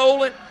cameras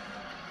rolling.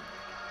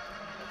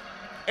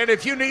 And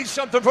if you need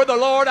something for the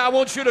Lord, I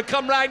want you to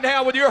come right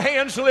now with your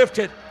hands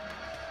lifted.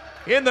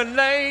 In the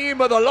name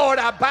of the Lord,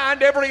 I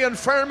bind every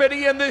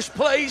infirmity in this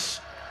place.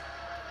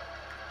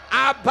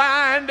 I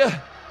bind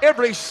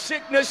every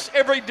sickness,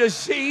 every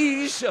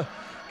disease,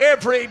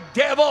 every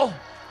devil,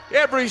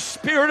 every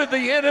spirit of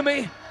the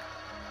enemy.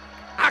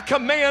 I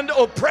command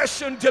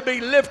oppression to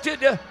be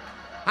lifted.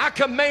 I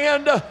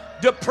command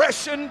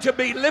depression to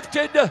be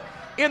lifted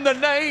in the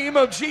name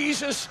of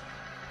Jesus.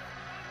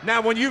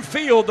 Now, when you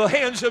feel the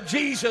hands of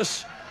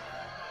Jesus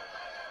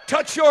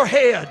touch your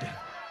head,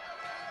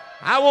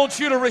 I want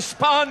you to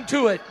respond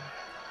to it.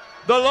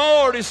 The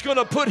Lord is going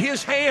to put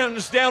His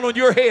hands down on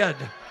your head.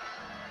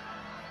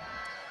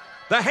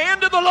 The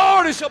hand of the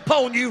Lord is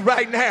upon you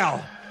right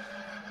now.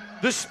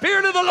 The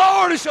Spirit of the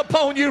Lord is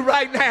upon you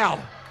right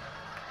now.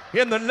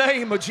 In the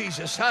name of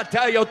Jesus.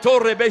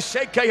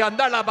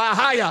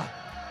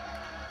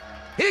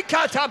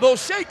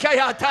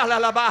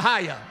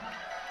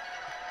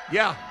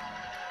 Yeah.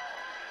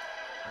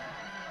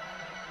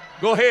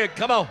 Go ahead,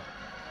 come on.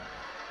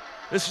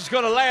 This is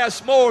going to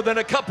last more than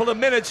a couple of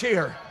minutes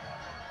here.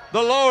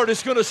 The Lord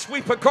is going to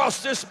sweep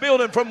across this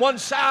building from one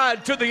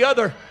side to the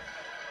other.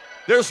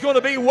 There's going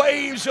to be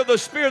waves of the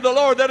Spirit of the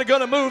Lord that are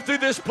going to move through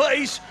this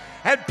place,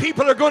 and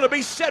people are going to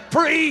be set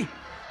free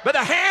by the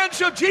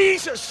hands of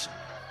Jesus.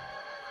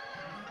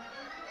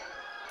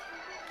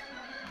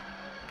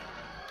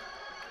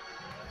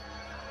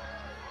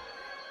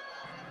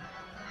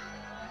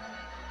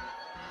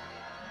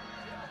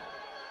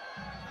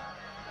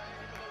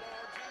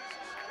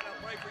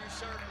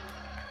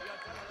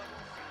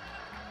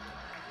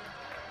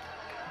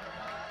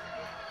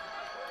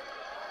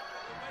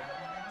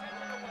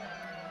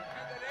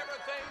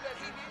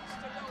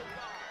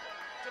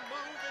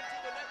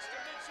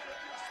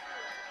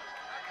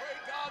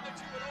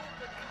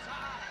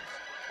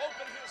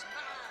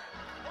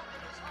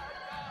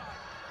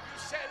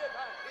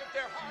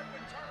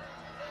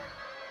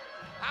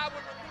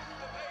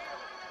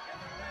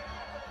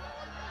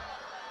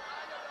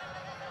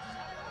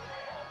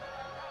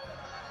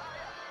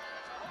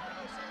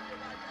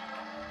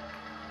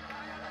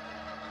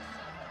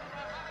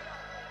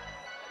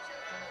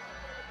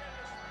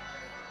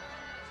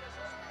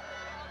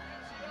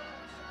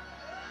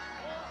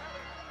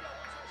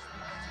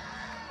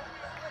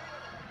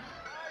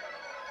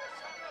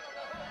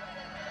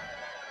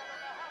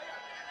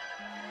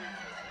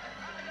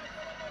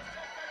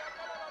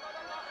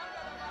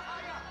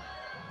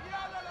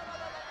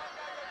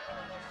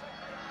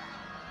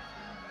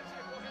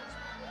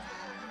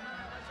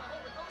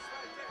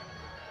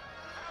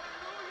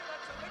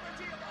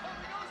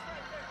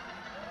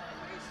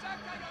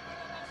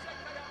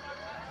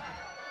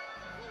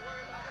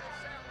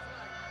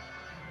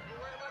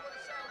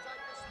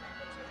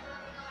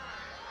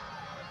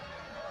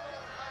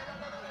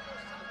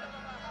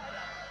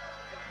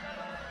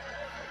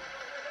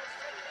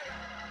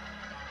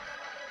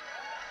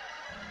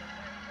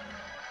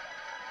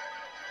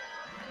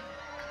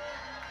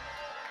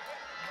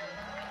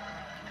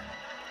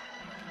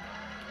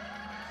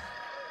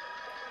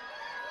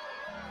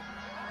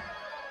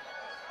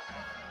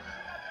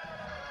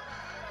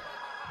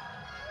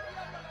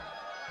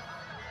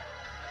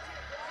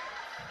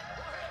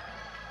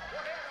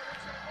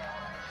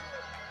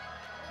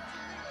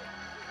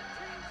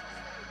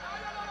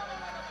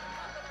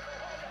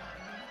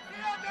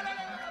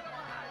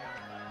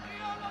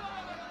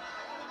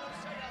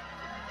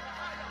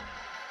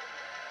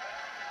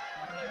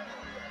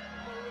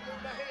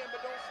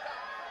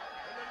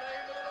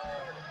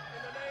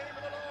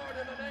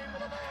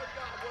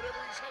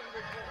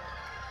 before.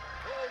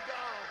 Oh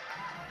God,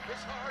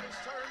 his heart is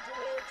turned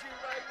towards you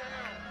right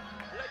now.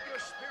 Let your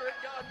spirit,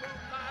 God,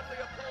 move mightily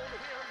upon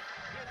him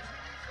in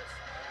Jesus'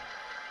 name.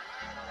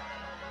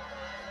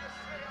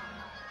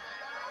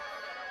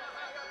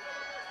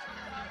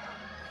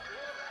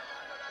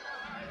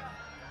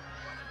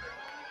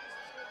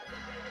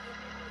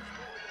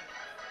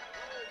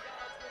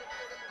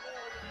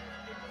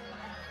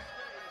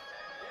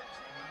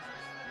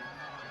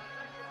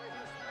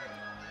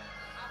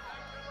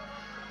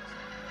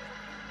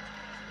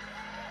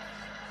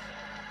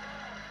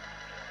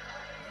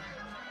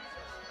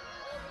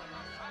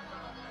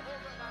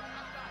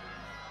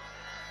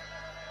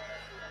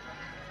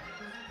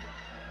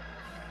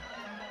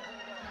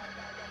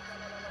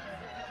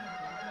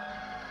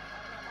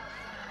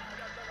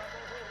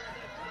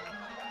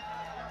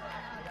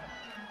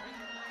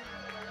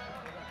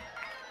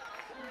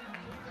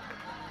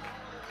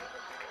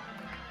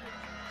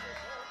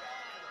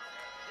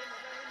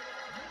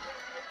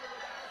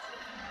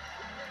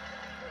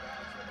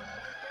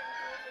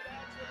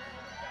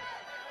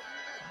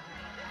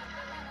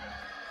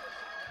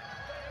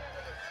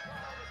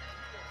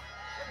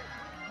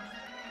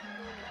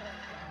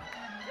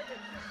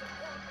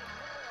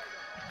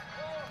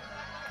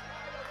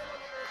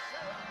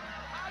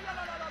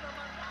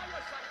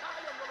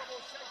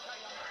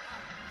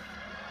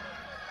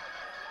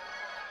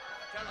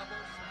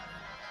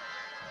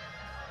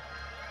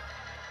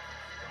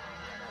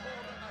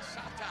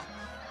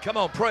 Come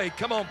on, pray.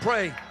 Come on,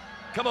 pray.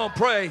 Come on,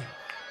 pray.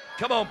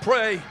 Come on,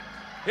 pray.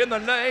 In the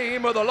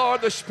name of the Lord,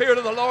 the Spirit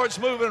of the Lord's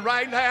moving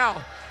right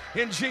now.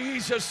 In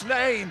Jesus'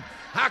 name.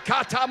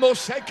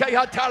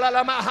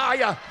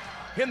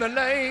 In the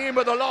name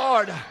of the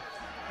Lord,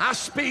 I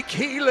speak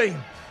healing.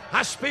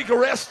 I speak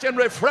rest and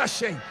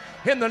refreshing.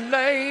 In the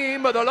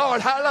name of the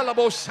Lord.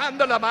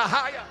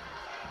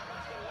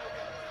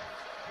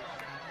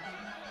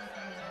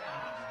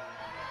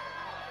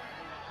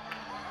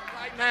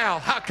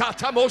 Now,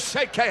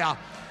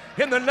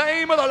 in the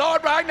name of the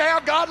Lord right now,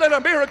 God, let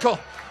a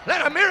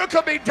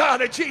miracle be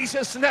done in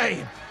Jesus'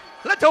 name.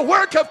 Let the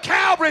work of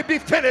Calvary be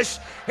finished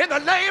in the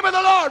name of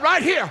the Lord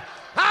right here.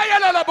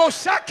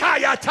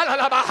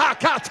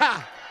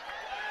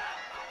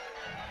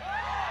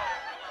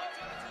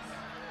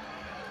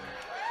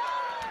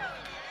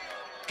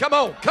 Come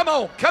on, come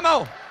on, come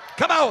on,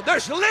 come on.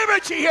 There's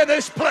liberty in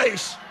this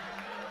place.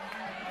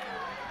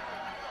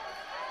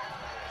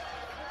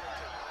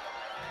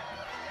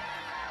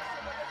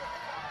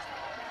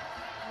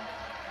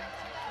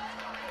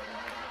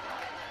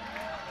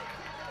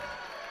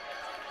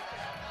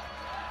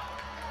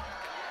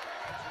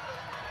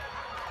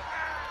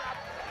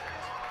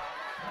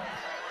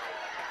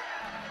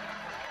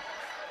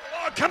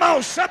 Come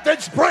on,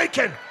 something's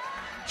breaking.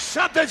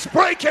 Something's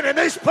breaking in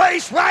this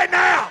place right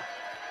now.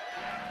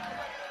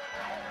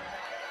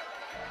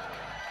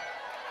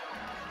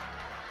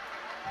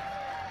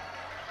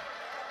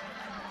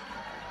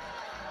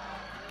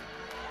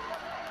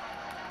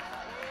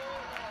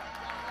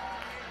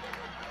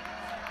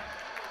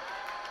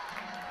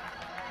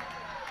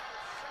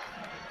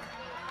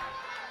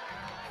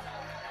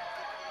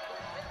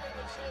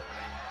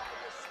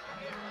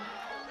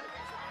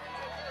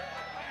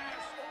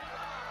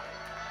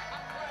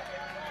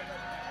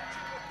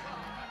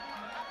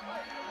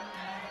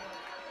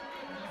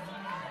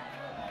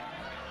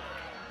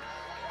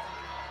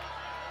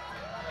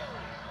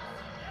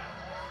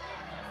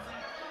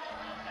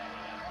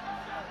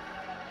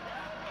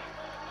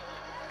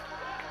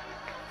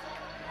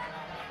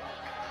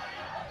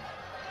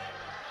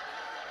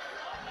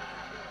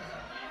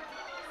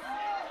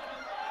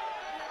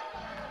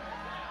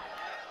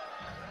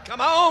 Come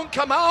on,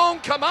 come on,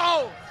 come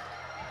on.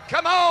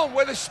 Come on,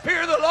 where the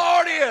Spirit of the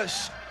Lord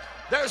is,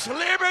 there's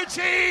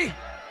liberty.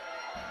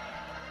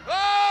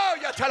 Oh,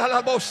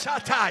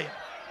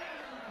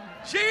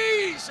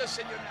 Jesus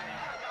in your name.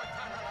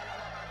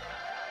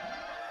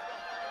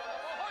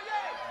 Oh,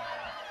 yeah.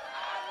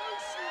 I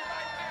loose you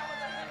right now in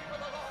the name of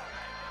the Lord.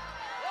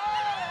 Oh,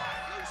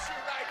 I loose you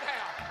right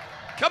now.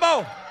 Come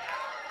on.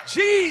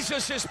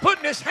 Jesus is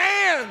putting his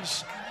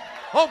hands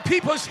on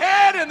people's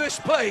head in this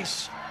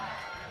place.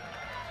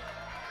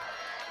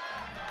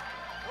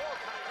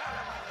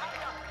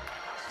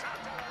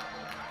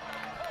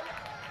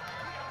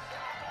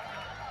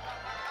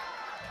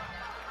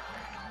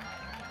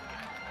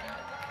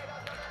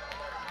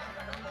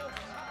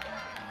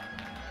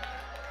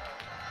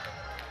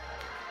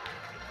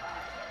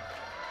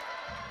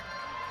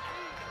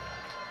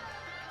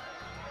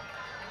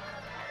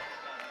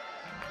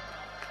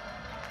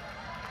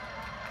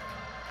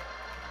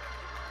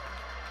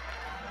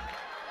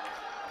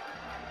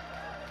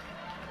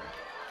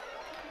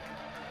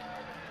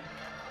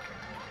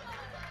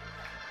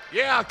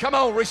 Yeah, come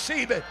on,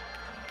 receive it.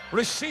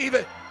 Receive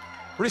it.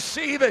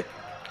 Receive it.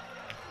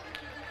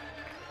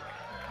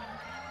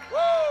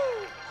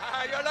 Woo!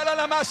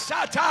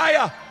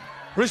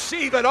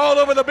 Receive it all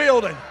over the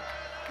building.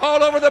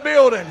 All over the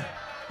building.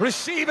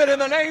 Receive it in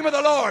the name of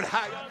the Lord.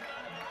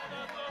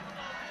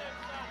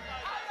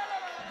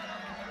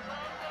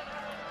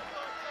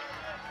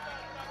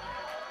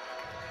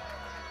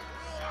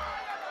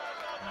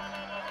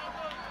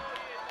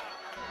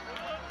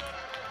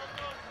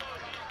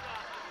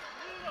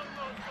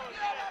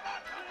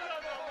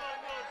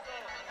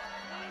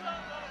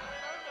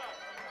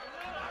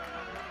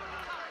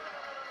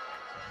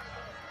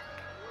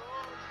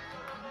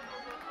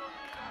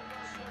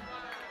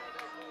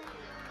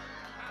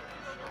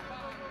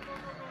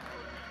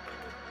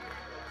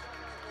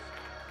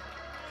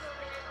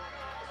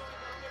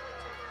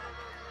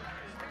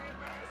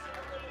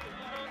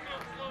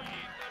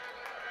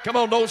 Come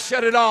on, don't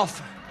shut it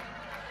off.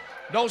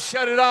 Don't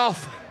shut it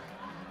off.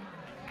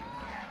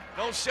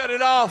 Don't shut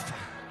it off.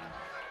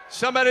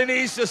 Somebody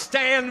needs to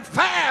stand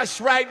fast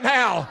right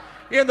now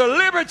in the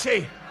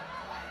liberty,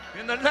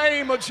 in the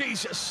name of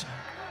Jesus.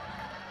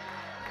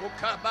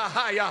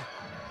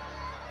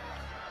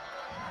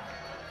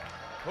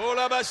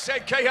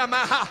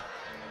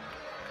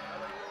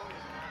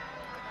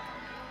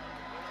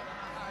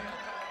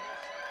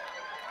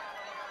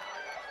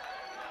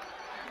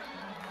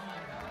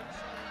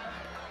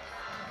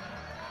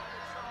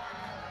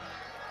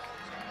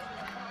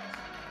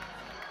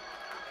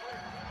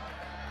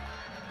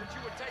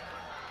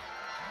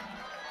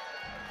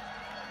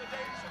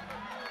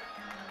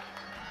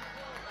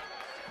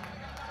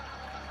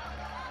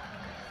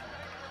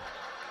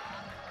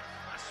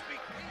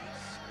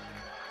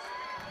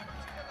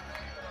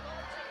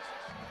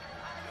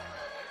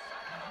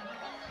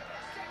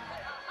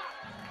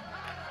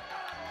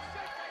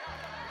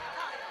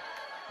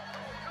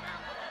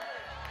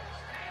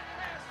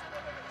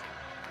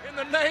 In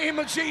the name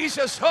of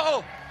Jesus,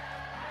 oh,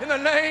 in the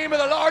name of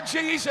the Lord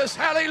Jesus,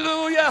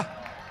 hallelujah.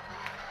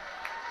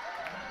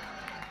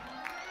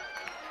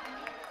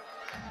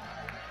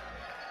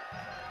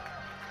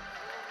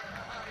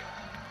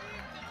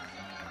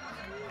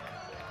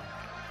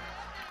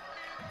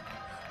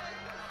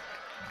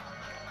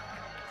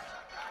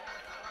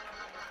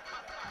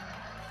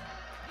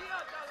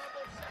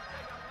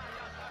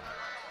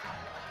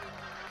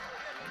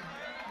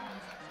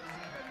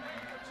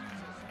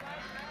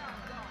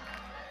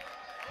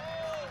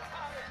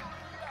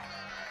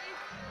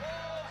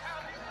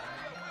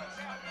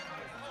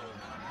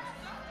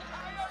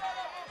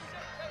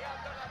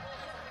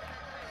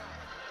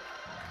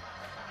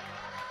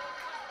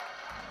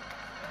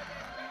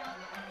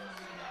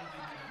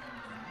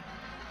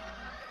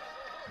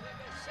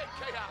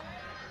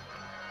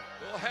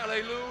 Oh,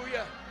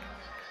 hallelujah.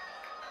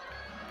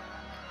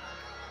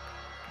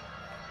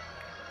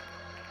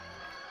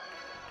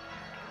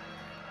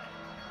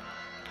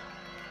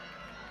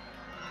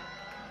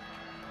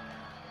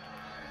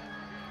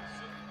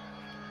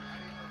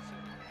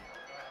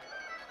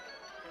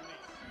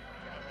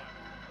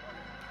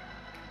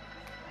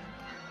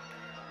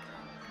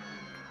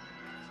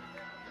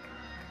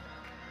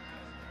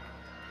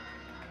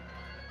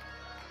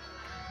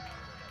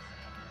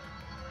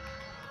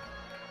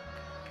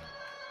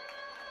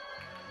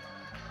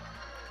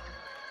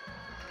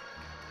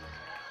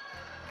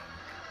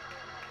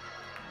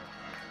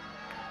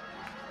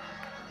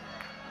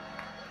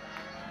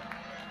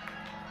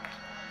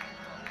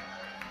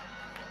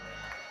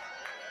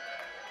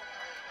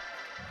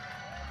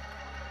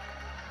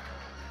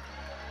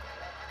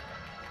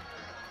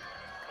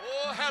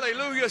 Oh,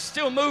 hallelujah. It's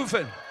still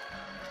moving.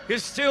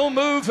 It's still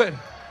moving.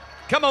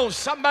 Come on,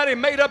 somebody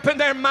made up in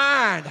their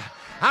mind,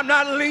 I'm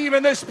not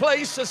leaving this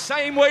place the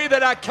same way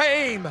that I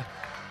came.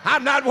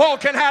 I'm not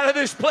walking out of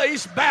this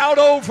place bowed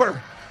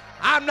over.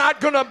 I'm not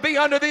going to be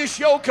under this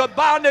yoke of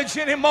bondage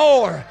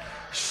anymore.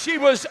 She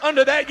was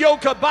under that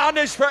yoke of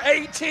bondage for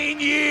 18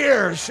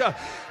 years.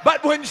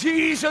 But when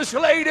Jesus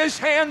laid his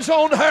hands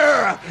on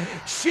her,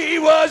 she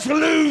was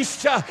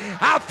loosed.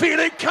 I feel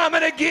it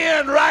coming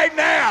again right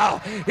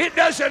now. It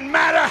doesn't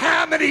matter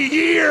how many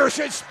years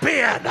it's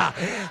been.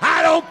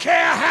 I don't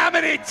care how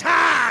many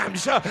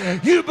times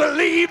you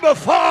believe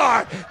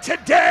before.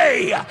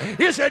 Today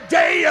is a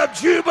day of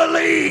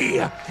Jubilee.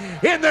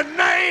 In the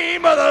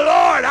name of the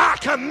Lord, I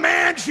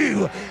command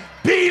you,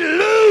 be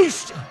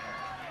loosed.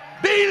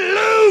 Be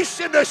loose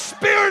in the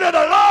Spirit of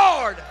the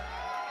Lord.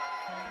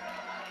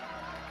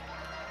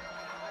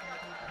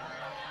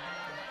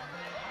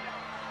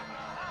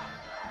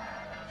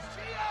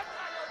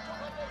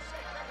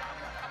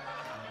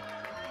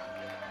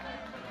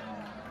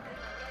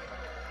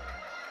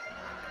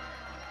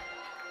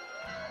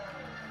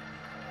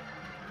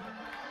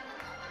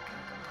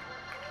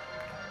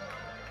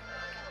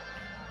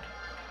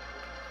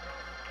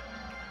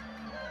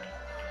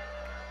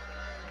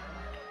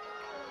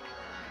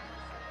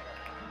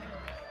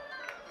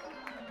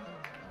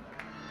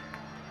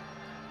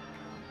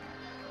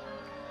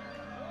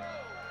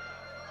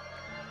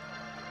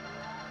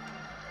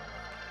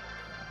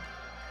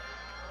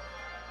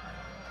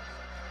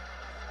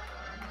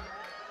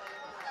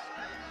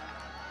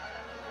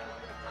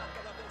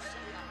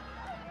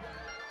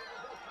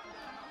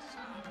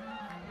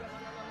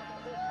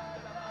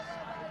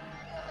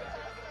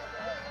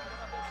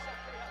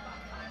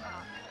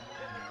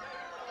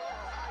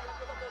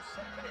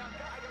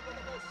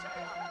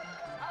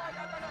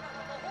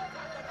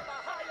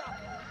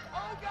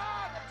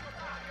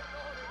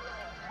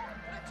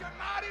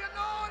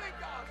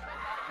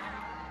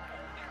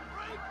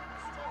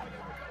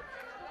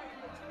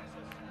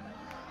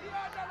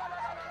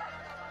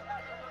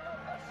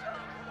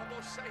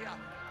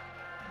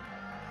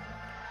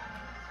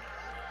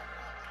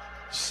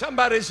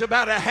 Somebody's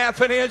about a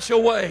half an inch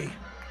away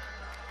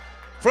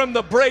from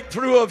the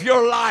breakthrough of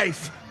your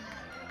life.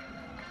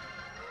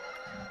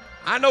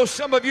 I know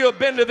some of you have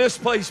been to this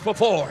place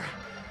before.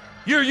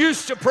 You're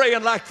used to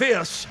praying like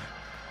this.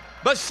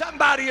 But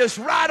somebody is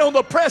right on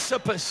the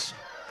precipice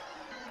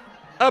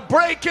of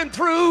breaking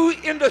through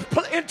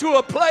into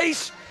a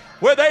place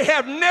where they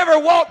have never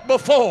walked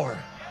before.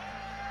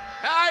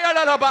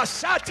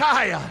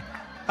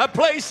 A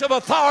place of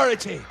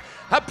authority,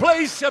 a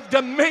place of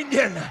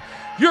dominion.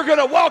 You're going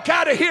to walk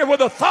out of here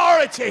with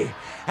authority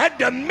and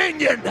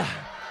dominion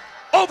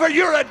over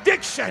your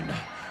addiction,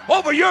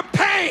 over your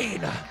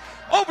pain,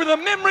 over the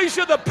memories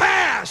of the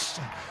past,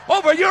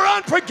 over your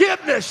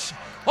unforgiveness,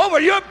 over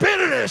your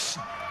bitterness,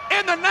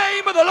 in the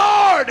name of the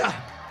Lord.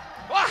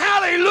 Oh,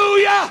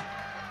 hallelujah.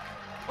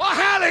 Oh,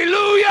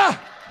 hallelujah.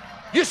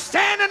 You're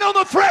standing on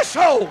the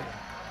threshold.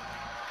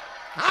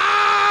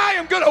 I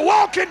am going to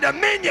walk in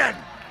dominion.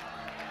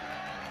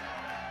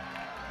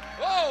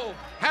 Oh,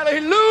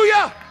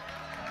 hallelujah.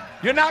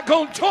 You're not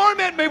going to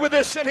torment me with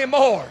this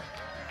anymore.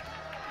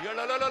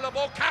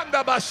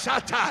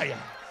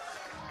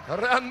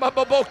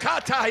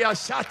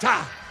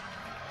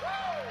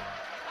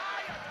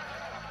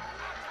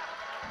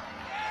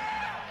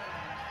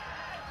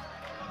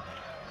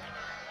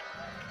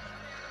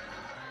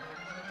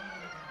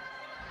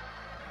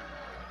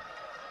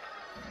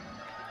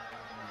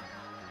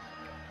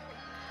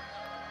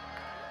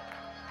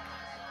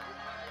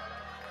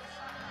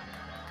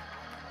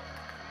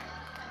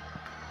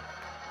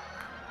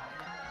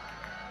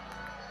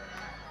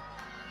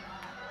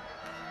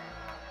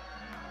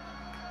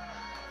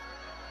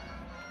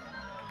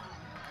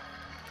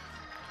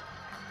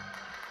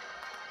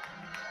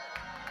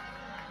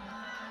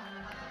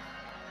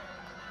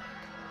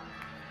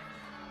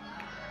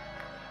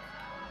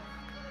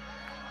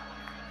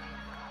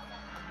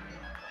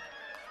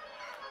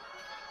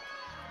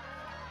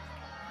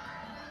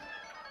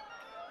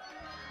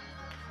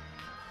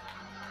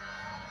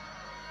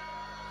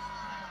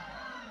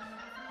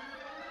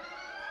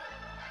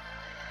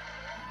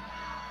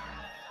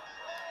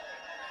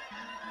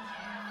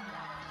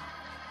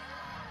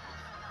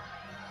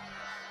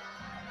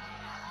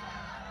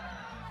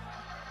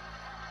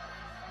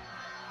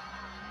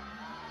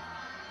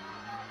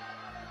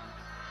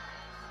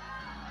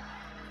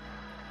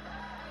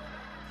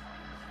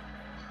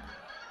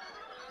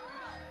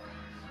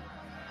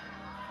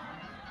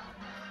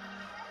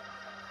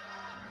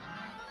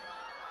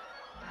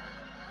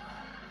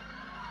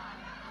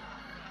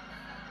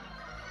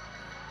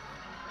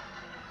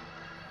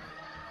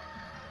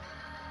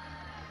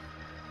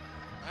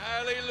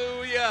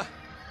 Hallelujah.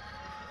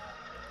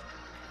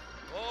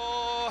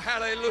 Oh,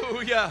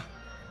 hallelujah.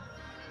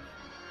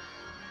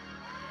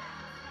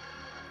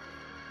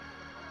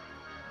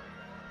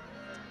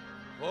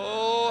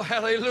 Oh,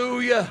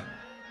 hallelujah.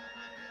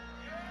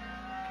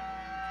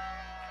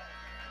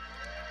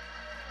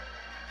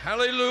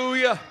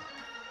 Hallelujah.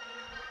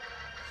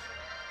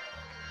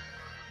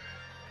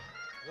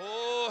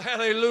 Oh,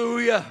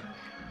 hallelujah.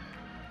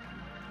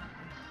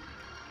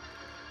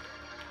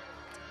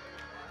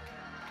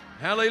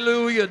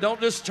 Hallelujah. Don't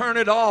just turn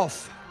it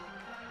off.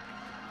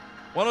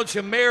 Why don't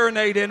you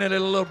marinate in it a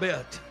little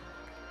bit?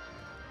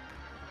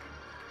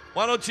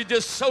 Why don't you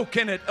just soak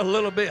in it a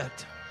little bit?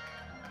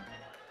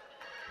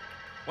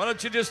 Why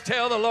don't you just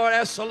tell the Lord,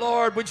 ask the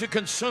Lord, would you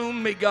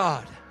consume me,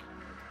 God?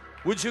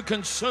 Would you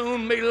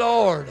consume me,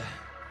 Lord?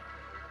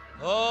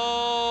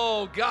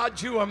 Oh, God,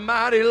 you are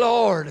mighty,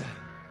 Lord.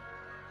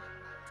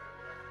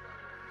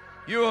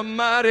 You are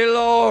mighty,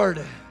 Lord.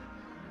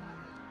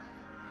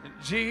 In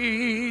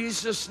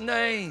Jesus'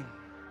 name.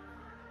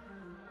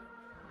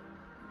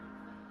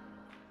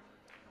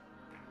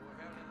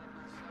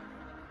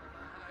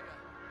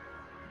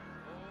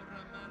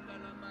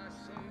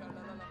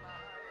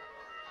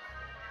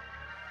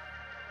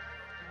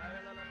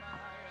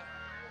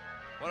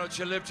 Why don't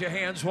you lift your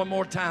hands one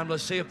more time?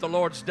 Let's see if the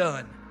Lord's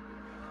done.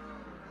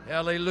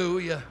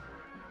 Hallelujah.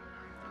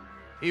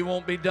 He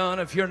won't be done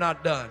if you're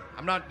not done.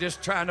 I'm not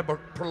just trying to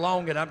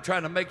prolong it. I'm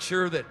trying to make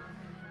sure that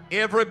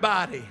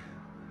everybody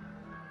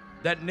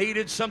that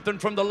needed something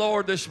from the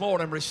Lord this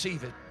morning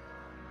receive it.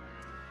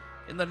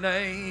 In the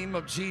name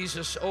of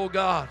Jesus, oh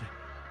God.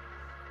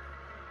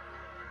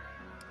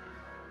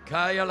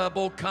 Kaya la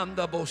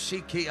bokanda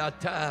bosiki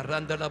atar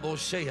anda la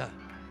bosea.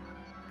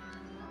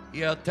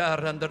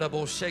 Yatar anda la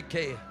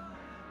boseke.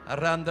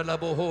 Aranda la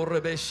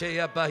bohore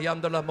besea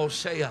bayanda la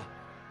mosea.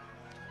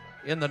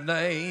 In the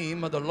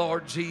name of the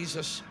Lord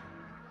Jesus.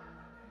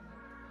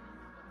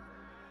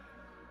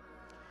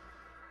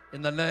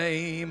 In the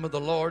name of the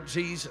Lord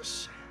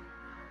Jesus.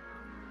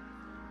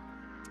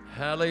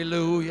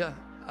 Hallelujah.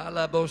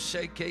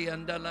 Alaboseke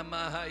andala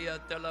mahaya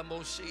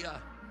talamosia.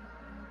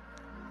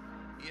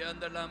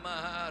 Yandala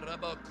mahara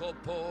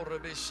kopo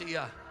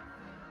rebesia.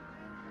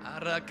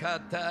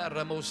 Arakata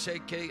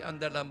ramoseke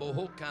andala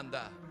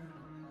mohokanda.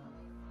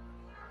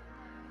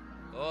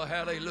 Oh,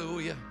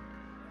 hallelujah.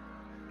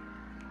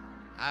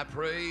 I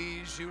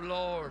praise you,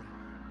 Lord.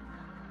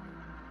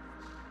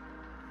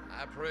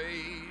 I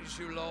praise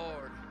you,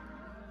 Lord.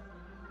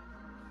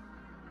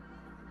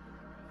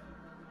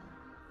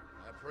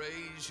 I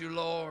praise you,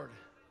 Lord.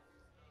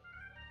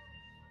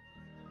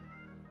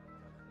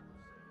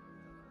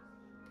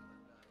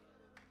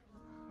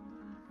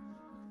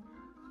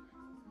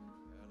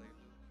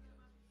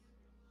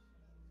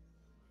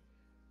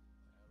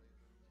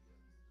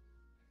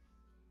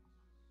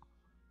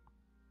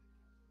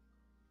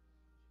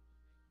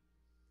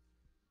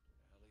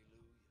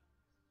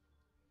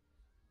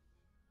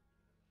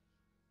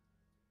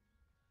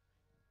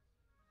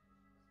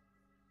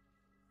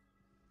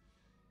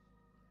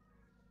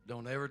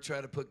 Don't ever try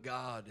to put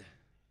God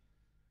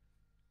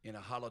in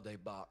a holiday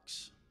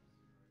box.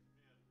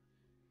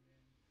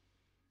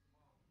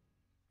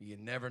 You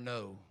never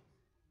know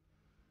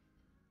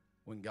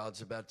when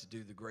God's about to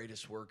do the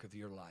greatest work of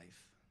your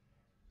life.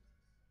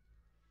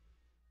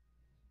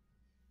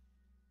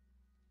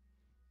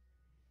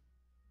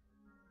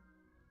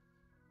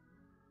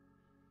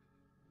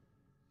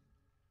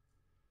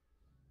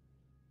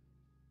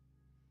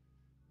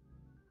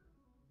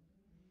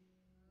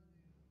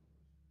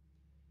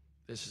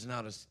 This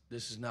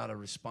is not a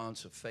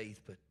response of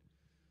faith,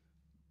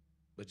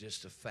 but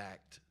just a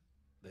fact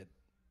that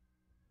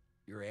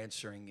you're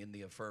answering in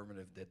the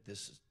affirmative that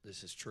this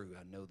is true.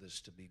 I know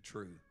this to be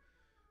true.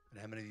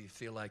 And how many of you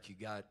feel like you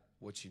got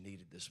what you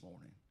needed this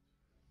morning?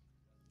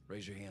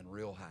 Raise your hand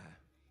real high.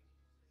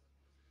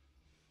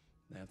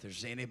 Now, if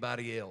there's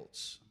anybody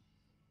else,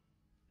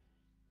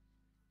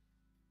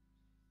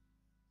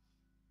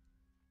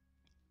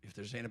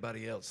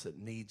 that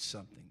needs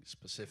something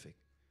specific,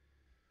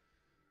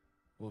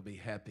 we'll be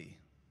happy.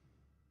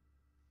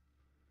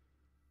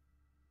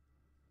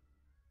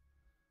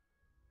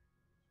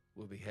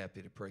 We'll be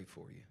happy to pray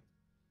for you.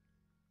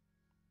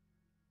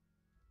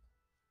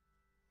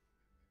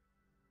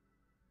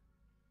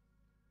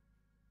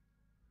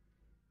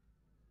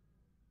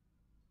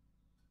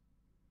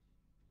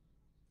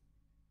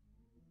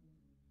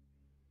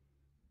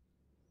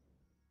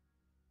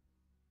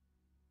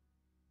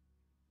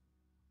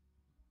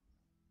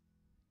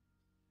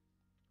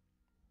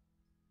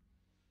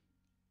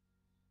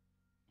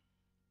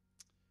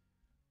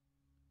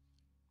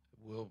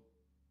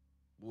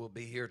 We'll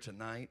be here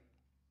tonight.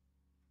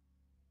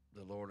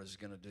 The Lord is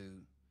going to do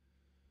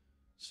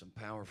some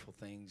powerful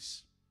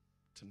things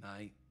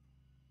tonight.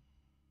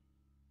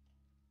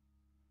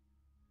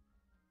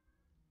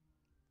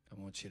 I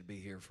want you to be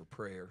here for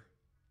prayer.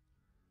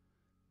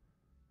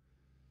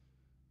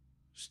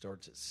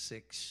 Starts at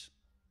 6.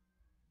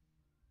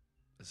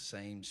 The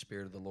same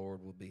Spirit of the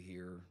Lord will be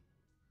here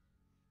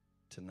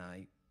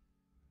tonight.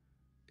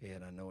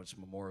 And I know it's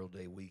Memorial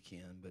Day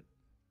weekend, but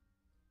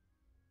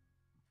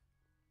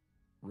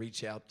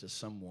reach out to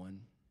someone.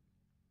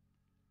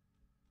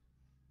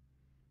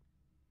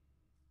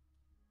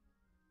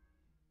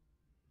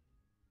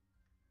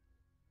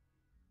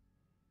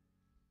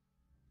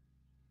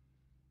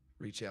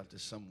 Reach out to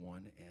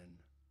someone and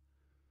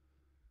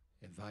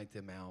invite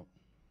them out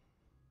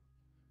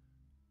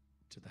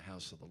to the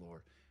house of the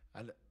Lord.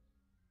 I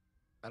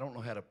don't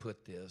know how to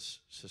put this,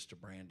 Sister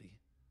Brandy,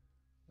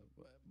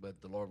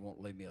 but the Lord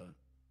won't leave me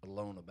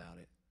alone about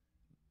it.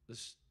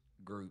 This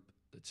group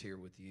that's here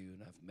with you,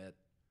 and I've met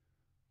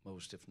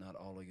most, if not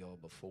all of y'all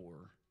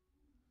before,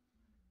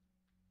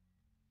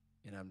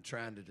 and I'm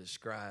trying to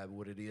describe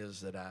what it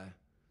is that I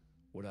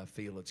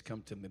feel. It's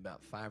come to me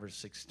about 5 or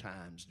 6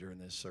 times during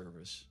this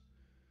service.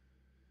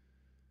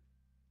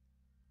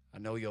 I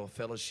know y'all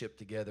fellowship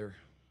together.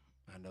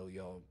 I know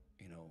y'all,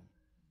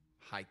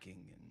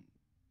 hiking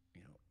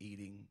and,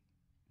 eating,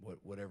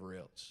 whatever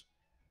else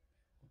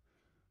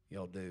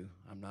y'all do.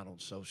 I'm not on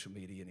social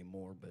media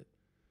anymore, but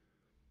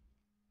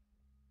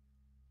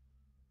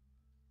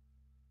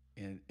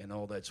and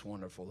all that's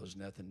wonderful. There's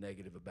nothing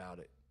negative about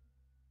it.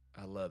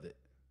 I love it.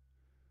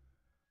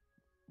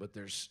 But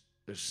there's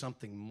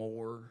something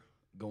more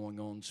going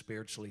on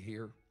spiritually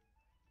here.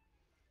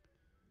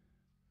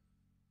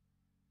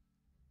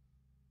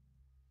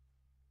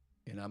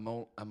 And I'm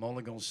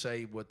only going to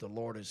say what the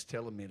Lord is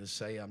telling me to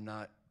say. I'm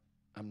not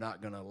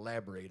going to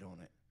elaborate on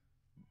it.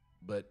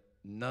 But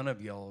none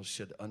of y'all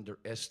should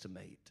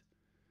underestimate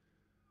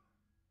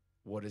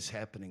what is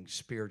happening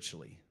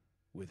spiritually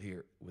with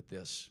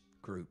this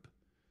group.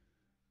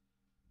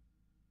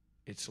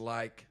 It's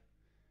like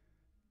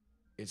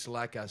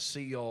I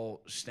see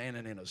y'all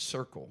standing in a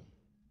circle,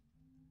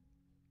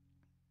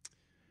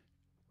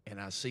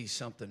 and I see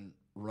something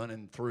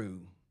running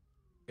through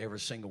every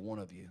single one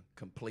of you,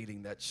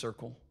 completing that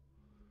circle.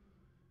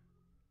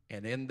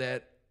 And in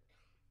that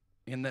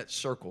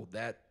circle,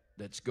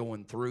 that's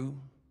going through,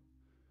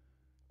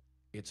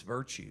 it's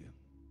virtue.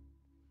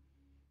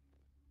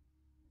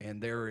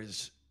 And there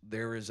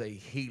is a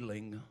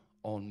healing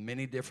on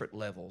many different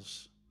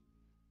levels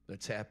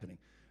that's happening.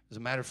 As a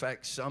matter of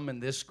fact, some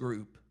in this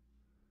group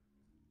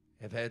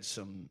have had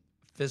some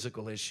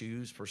physical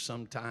issues for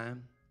some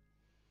time,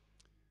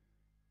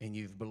 and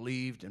you've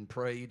believed and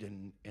prayed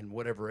and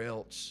whatever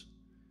else,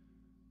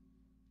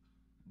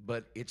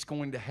 but it's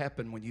going to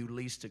happen when you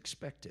least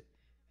expect it.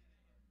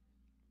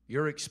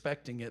 You're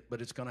expecting it,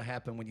 but it's going to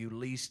happen when you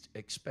least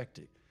expect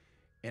it,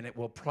 and it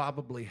will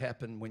probably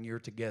happen when you're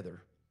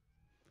together.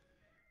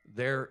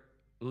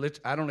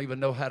 I don't even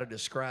know how to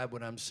describe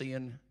what I'm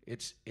seeing.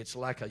 It's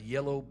like a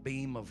yellow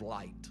beam of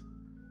light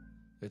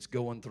that's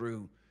going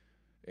through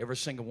every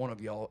single one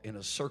of y'all in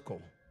a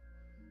circle,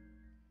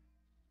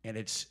 and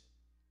it's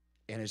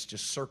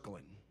just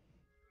circling.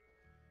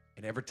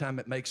 And every time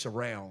it makes a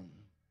round,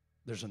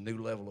 there's a new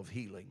level of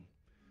healing.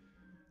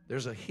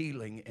 There's a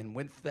healing, and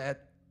with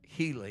that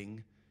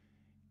healing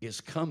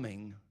is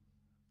coming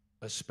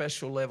a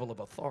special level of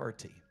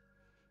authority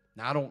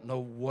Now, I don't know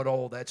what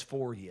all that's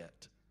for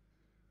yet,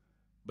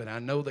 but I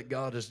know that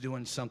God is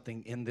doing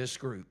something in this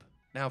group.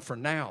 Now, for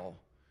now,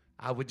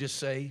 I would just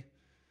say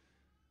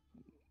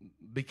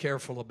be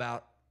careful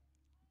about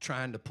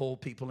trying to pull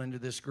people into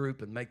this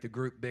group and make the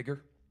group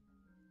bigger.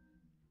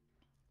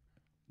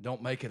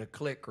 Don't make it a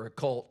clique or a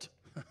cult.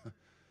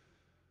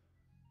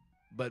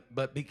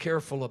 But be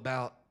careful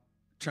about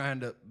trying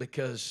to,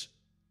 because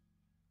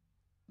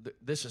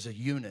this is a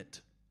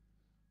unit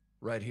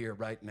right here,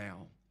 right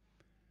now.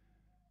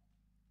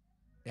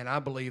 And I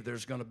believe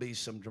there's going to be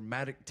some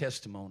dramatic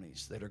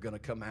testimonies that are going to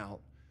come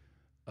out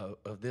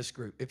of this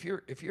group. If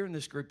you're in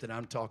this group that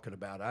I'm talking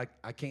about,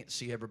 I can't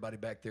see everybody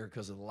back there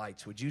because of the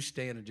lights. Would you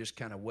stand and just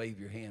kind of wave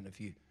your hand if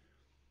you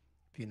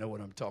know what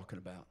I'm talking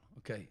about?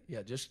 Okay,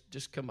 yeah,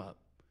 just come up.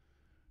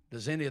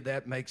 Does any of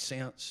that make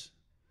sense?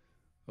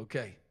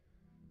 Okay.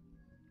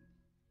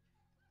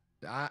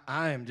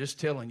 I am just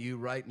telling you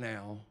right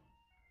now,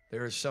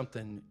 there is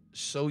something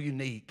so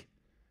unique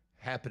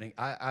happening.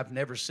 I've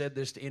never said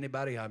this to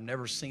anybody. I've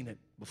never seen it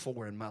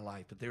before in my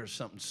life, but there is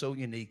something so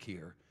unique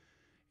here.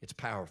 It's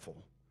powerful.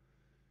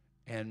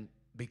 And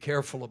be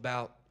careful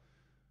about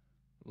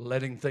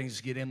letting things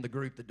get in the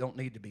group that don't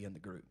need to be in the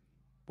group,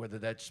 whether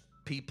that's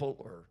people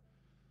or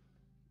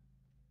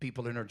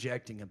people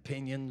interjecting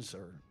opinions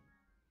or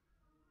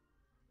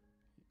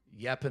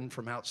yapping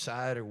from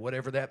outside or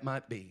whatever that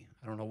might be.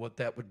 I don't know what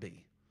that would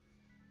be.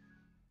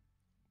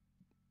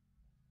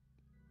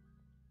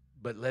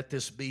 But let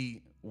this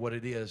be what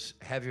it is.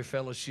 Have your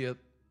fellowship,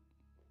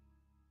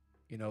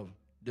 do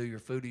your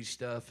foodie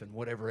stuff and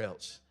whatever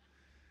else.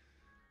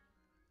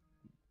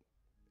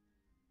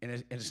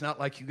 And it's not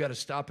like you got to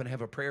stop and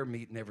have a prayer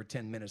meeting every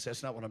 10 minutes.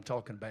 That's not what I'm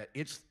talking about.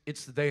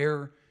 It's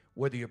there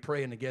whether you're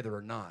praying together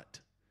or not.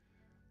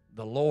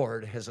 The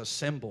Lord has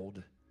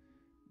assembled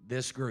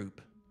this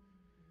group,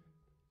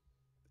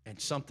 and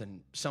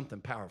something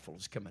powerful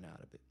is coming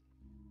out of it.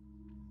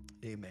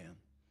 Amen.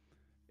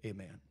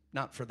 Amen.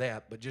 Not for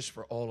that, but just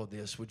for all of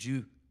this. Would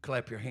you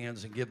clap your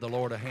hands and give the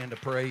Lord a hand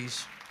of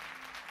praise?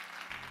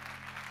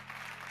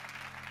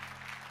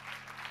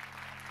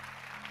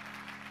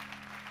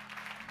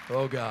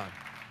 Oh, God,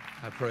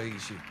 I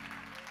praise you.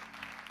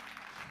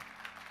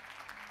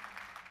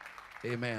 Amen.